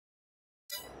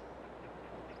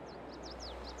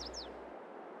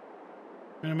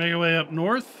 We're going to make our way up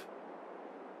north.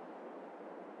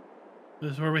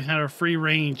 This is where we had our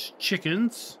free-range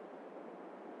chickens.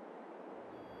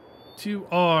 To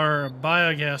our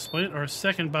biogas plant, our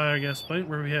second biogas plant,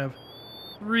 where we have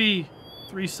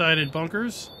three-sided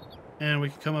bunkers, and we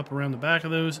can come up around the back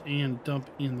of those and dump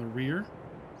in the rear.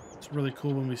 It's really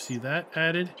cool when we see that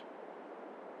added.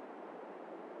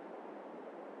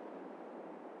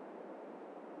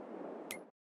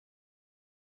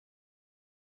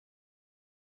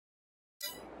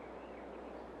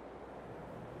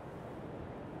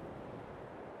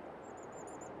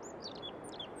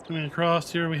 Coming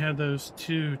across here, we had those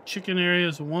 2 chicken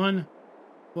areas. One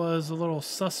was a little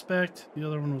suspect. The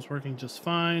other one was working just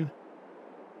fine.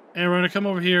 And we're going to come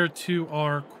over here to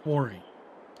our quarry.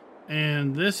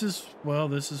 And this is, well,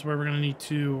 this is where we're going to need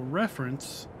to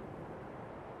reference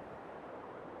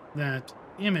that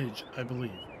image, I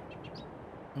believe.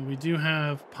 And we do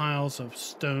have piles of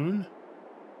stone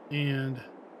and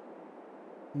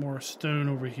more stone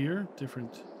over here,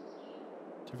 different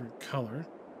color.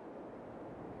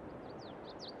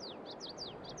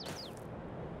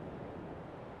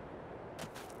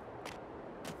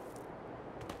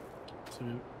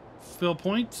 So fill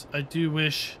points. I do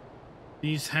wish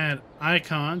these had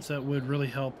icons that would really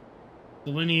help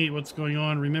delineate what's going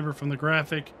on. Remember from the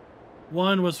graphic,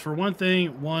 one was for one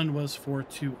thing, one was for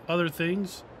two other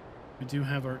things. We do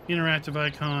have our interactive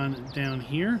icon down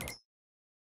here.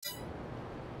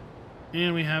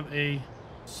 And we have a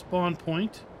spawn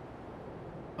point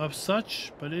of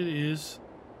such, but it is,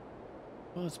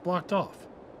 well, it's blocked off.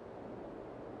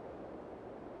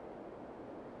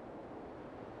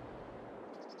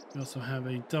 We also have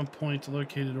a dump point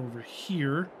located over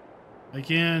here.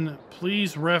 Again,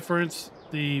 please reference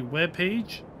the web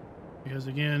page because,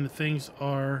 again, things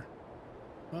are,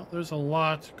 well, there's a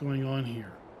lot going on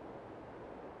here.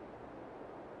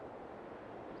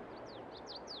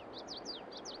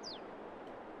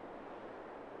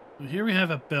 So here we have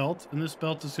a belt, and this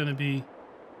belt is going to be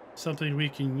something we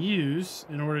can use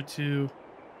in order to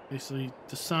basically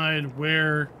decide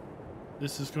where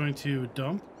this is going to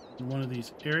dump in one of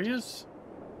these areas.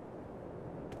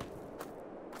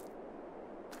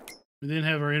 We then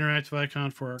have our interactive icon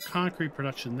for our concrete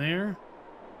production there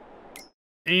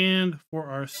and for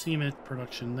our cement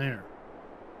production there.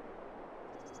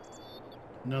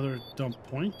 Another dump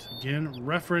point. Again,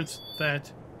 reference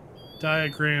that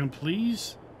diagram,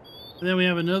 please. And then we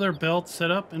have another belt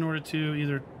set up in order to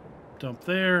either dump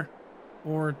there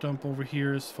or dump over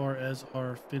here as far as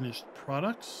our finished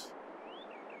products.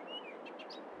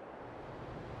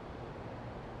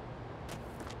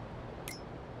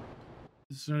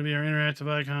 This is going to be our interactive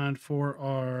icon for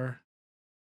our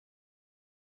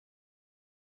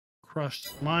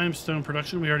crushed limestone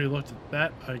production. We already looked at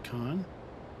that icon.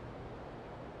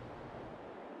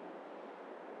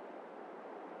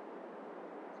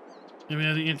 And we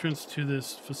have the entrance to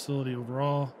this facility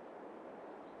overall.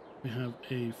 We have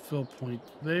a fill point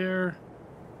there.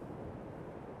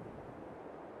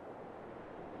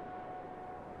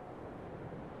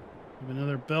 We have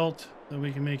another belt that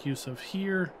we can make use of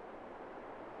here.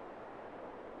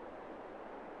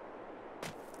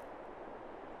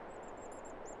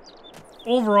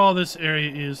 Overall, this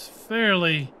area is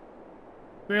fairly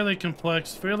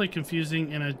complex, fairly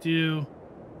confusing, and I do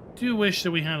wish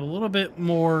that we had a little bit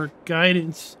more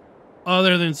guidance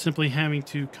other than simply having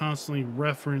to constantly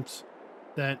reference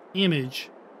that image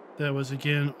that was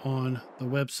again on the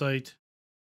website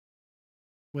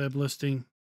web listing.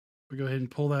 We'll go ahead and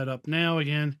pull that up now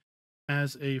again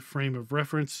as a frame of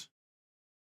reference.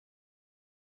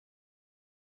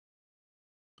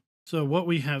 So what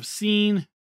we have seen,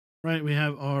 right, we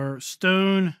have our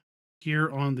stone here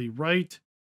on the right.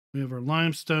 We have our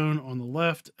limestone on the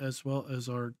left, as well as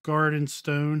our garden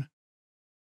stone.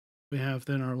 We have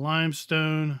then our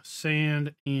limestone,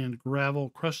 sand, and gravel,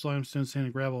 crushed limestone, sand,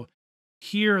 and gravel.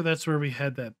 Here, that's where we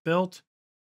had that belt.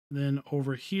 Then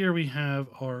over here, we have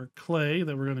our clay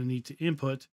that we're going to need to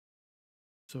input.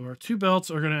 So our two belts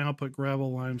are going to output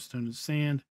gravel, limestone, and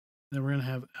sand. Then we're going to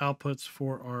have outputs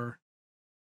for our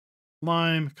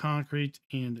lime, concrete,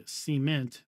 and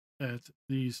cement at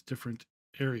these different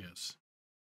areas.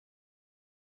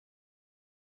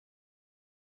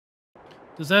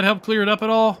 Does that help clear it up at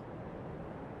all?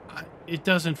 It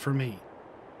doesn't for me.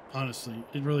 Honestly,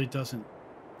 it really doesn't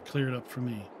clear it up for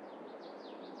me.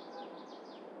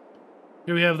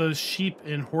 Here we have those sheep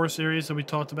and horse areas that we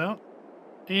talked about.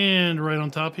 And right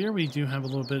on top here, we do have a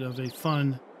little bit of a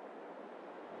fun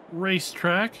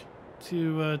racetrack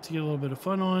to get a little bit of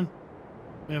fun on.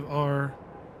 We have our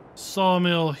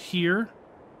sawmill here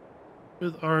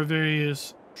with our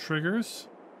various triggers.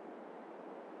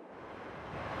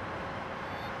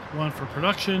 One for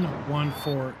production, one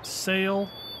for sale.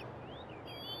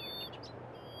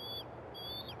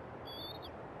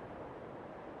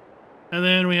 And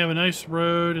then we have a nice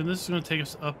road, and this is going to take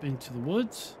us up into the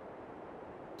woods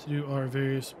to do our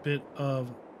various bit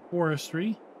of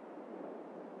forestry.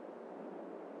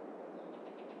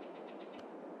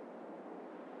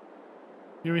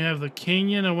 Here we have the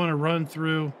canyon I want to run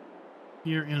through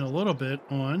here in a little bit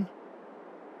on.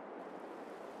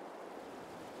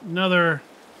 Another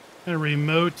kind of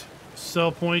remote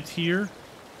cell point here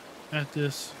at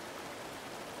this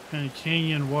kind of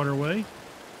canyon waterway.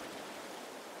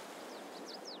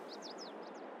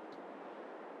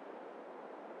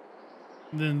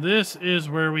 Then this is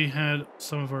where we had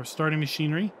some of our starting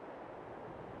machinery.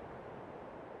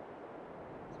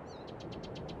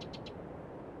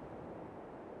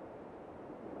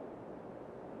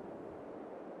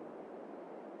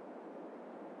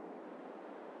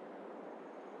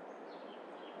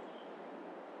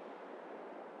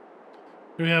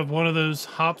 We have one of those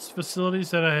hops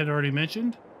facilities that I had already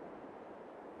mentioned,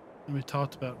 and we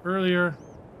talked about earlier.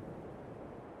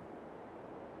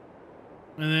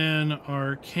 And then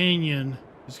our canyon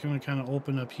is going to kind of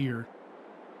open up here.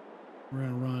 We're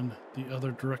going to run the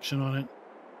other direction on it.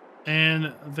 And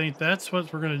I think that's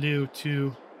what we're going to do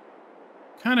to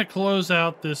kind of close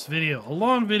out this video. A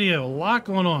long video, a lot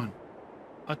going on.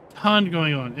 A ton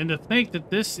going on. And to think that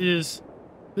this is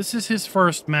his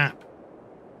first map.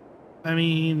 I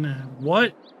mean,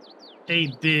 what a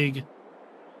big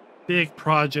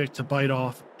project to bite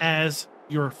off as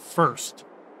your first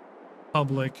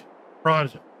public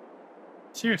project.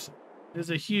 Seriously, it is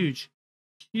a huge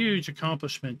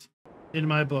accomplishment in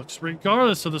my books,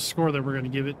 regardless of the score that we're going to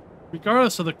give it,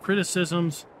 regardless of the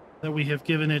criticisms that we have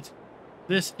given it.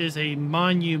 This is a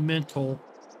monumental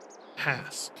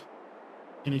task.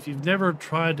 And if you've never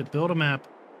tried to build a map,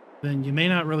 then you may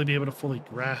not really be able to fully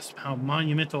grasp how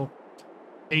monumental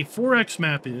a 4X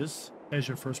map is as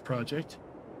your first project,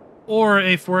 or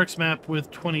a 4X map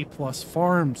with 20 plus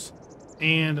farms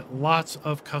and lots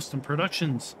of custom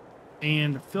productions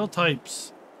and fill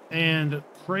types and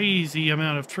crazy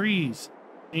amount of trees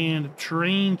and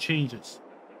terrain changes.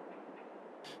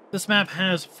 This map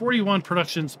has 41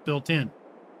 productions built in.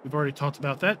 We've already talked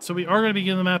about that, so we are going to be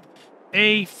giving the map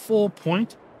a full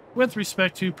point with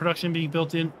respect to production being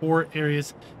built in or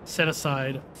areas set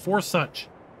aside for such.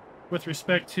 With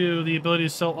respect to the ability to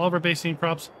sell all of our basic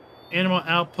crops, animal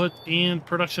output, and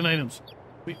production items,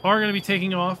 we are going to be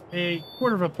taking off a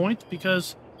quarter of a point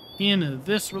because in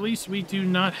this release we do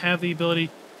not have the ability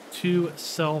to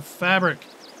sell fabric.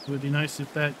 It would be nice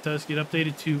if that does get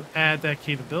updated to add that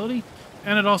capability.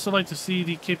 And I'd also like to see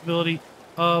the capability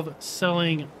of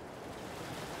selling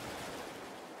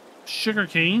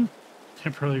sugarcane.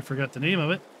 Temporarily forgot the name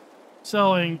of it.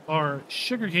 Selling our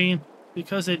sugarcane,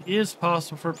 because it is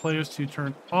possible for players to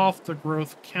turn off the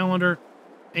growth calendar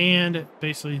and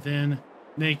basically then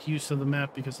make use of the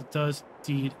map, because it does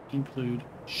indeed include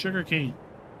sugarcane.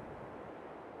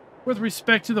 With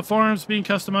respect to the farms being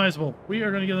customizable, we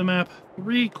are going to give the map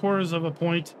 3/4 of a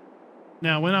point.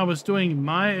 Now, when I was doing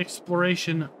my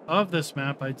exploration of this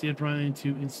map, I did run into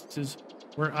instances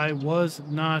where I was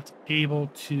not able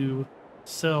to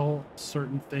sell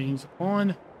certain things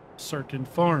on certain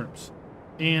farms.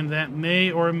 And that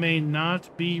may or may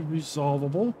not be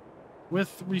resolvable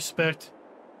with respect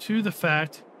to the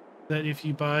fact that if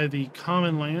you buy the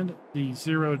common land, the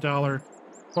 $0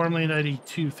 farmland ID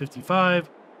 255,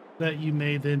 that you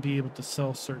may then be able to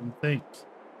sell certain things.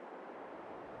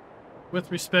 With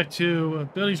respect to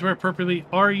buildings where appropriately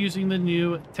are using the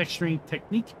new texturing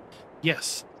technique,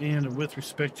 yes. And with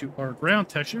respect to our ground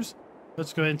textures,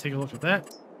 let's go ahead and take a look at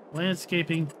that.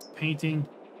 Landscaping, painting,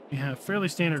 we have fairly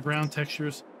standard ground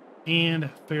textures and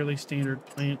fairly standard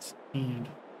plants and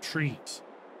trees.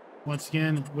 Once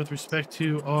again, with respect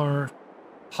to our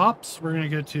hops, we're going to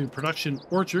go to production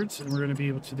orchards, and we're going to be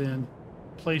able to then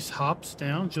place hops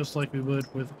down just like we would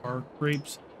with our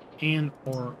grapes and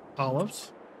or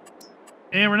olives.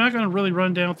 And we're not going to really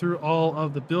run down through all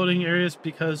of the building areas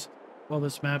because, well,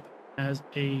 this map has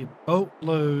a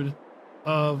boatload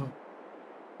of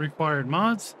required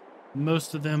mods.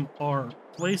 Most of them are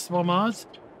placeable mods.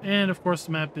 And of course,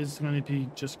 the map is going to be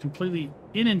just completely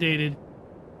inundated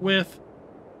with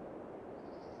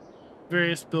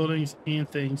various buildings and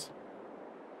things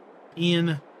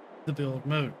in the build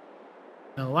mode.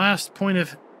 Now, the last point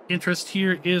of interest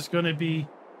here is going to be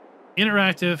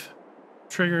interactive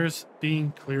triggers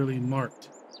being clearly marked.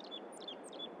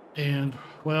 And,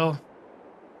 well,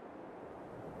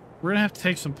 we're going to have to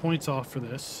take some points off for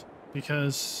this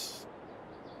because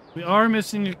we are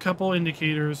missing a couple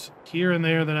indicators here and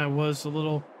there that I was a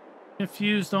little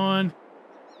confused on.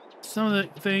 Some of the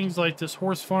things like this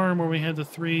horse farm where we had the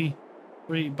three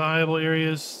viable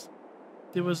areas,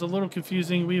 it was a little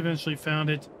confusing. We eventually found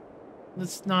it.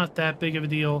 It's not that big of a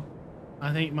deal.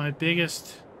 I think my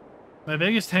biggest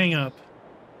hang up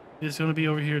is going to be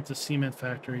over here at the cement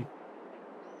factory.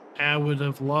 I would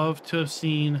have loved to have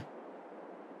seen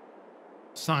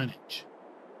signage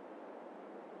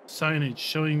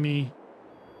showing me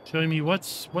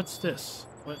what's this,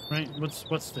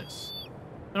 what's this.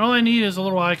 And all I need is a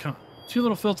little icon, two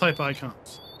little fill type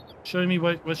icons showing me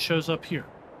what shows up here,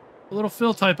 a little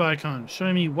fill type icon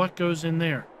showing me what goes in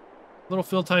there, little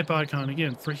fill type icon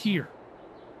again for here,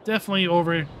 definitely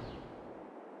over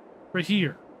right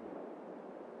here.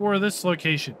 For this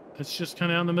location, it's just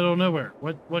kind of out in the middle of nowhere.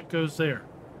 What goes there,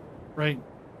 right?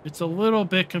 It's a little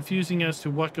bit confusing as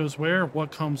to what goes where,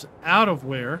 what comes out of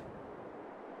where.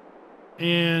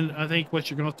 And I think what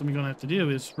you're ultimately going to have to do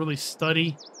is really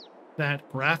study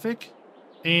that graphic,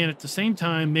 and at the same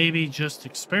time, maybe just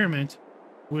experiment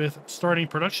with starting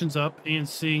productions up and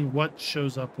seeing what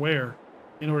shows up where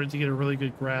in order to get a really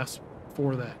good grasp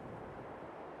for that.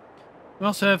 We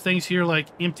also have things here like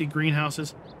empty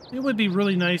greenhouses. It would be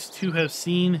really nice to have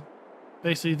seen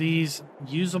basically these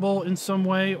usable in some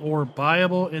way or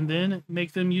buyable and then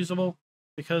make them usable,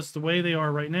 because the way they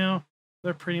are right now,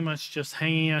 they're pretty much just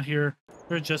hanging out here.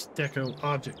 They're just deco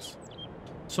objects.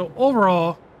 So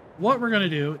overall, what we're going to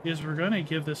do is we're going to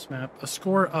give this map a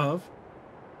score of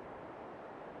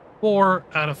 4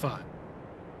 out of 5.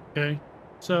 Okay,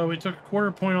 so we took a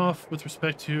quarter point off with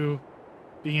respect to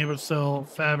being able to sell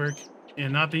fabric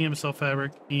and not being able to sell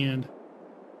fabric and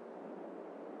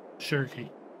sugarcane.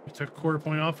 We took a quarter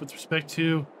point off with respect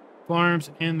to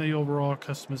farms and the overall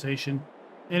customization.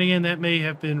 And again, that may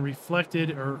have been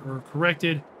reflected or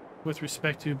corrected with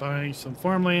respect to buying some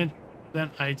farmland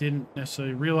that I didn't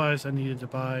necessarily realize I needed to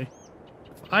buy.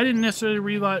 If I didn't necessarily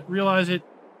realize it,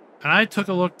 and I took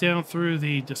a look down through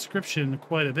the description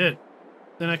quite a bit,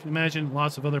 then I can imagine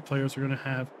lots of other players are going to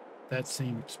have that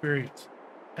same experience.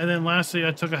 And then lastly,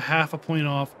 I took a half a point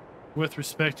off with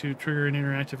respect to trigger and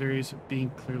interactive areas being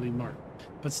clearly marked.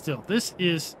 But still, this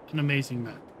is an amazing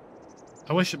map.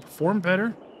 I wish it performed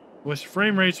better. I wish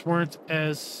frame rates weren't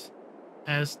as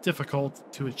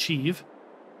difficult to achieve.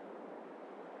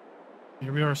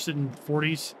 Here we are sitting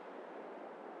 40s,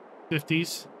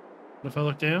 50s. But if I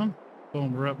look down,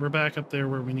 boom, we're back up there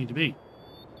where we need to be,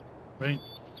 right?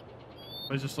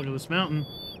 If I just look at this mountain,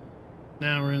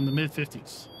 now we're in the mid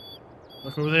 50s.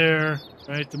 Look over there,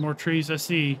 right? The more trees I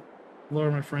see, the lower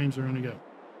my frames are going to go.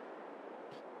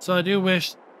 So I do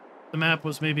wish the map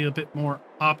was maybe a bit more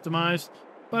optimized,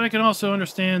 but I can also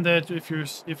understand that if you're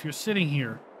sitting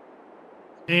here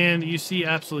and you see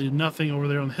absolutely nothing over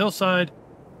there on the hillside,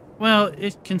 well,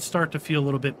 it can start to feel a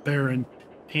little bit barren.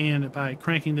 And by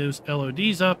cranking those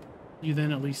LODs up, you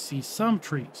then at least see some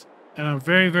trees. And I'm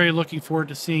very, very looking forward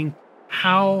to seeing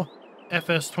how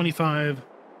FS25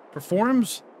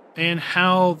 performs and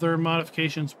how their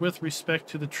modifications with respect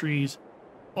to the trees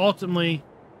ultimately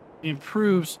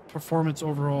improves performance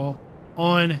overall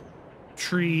on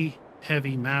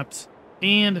tree-heavy maps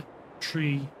and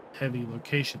tree-heavy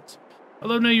locations. I'd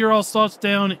love to know your all's thoughts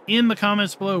down in the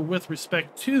comments below with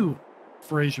respect to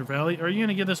Fraser Valley. Are you going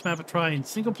to give this map a try in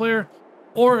single player,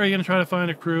 or are you going to try to find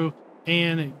a crew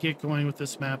and get going with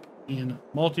this map in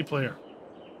multiplayer?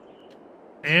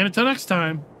 And until next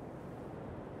time,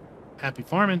 happy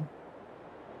farming.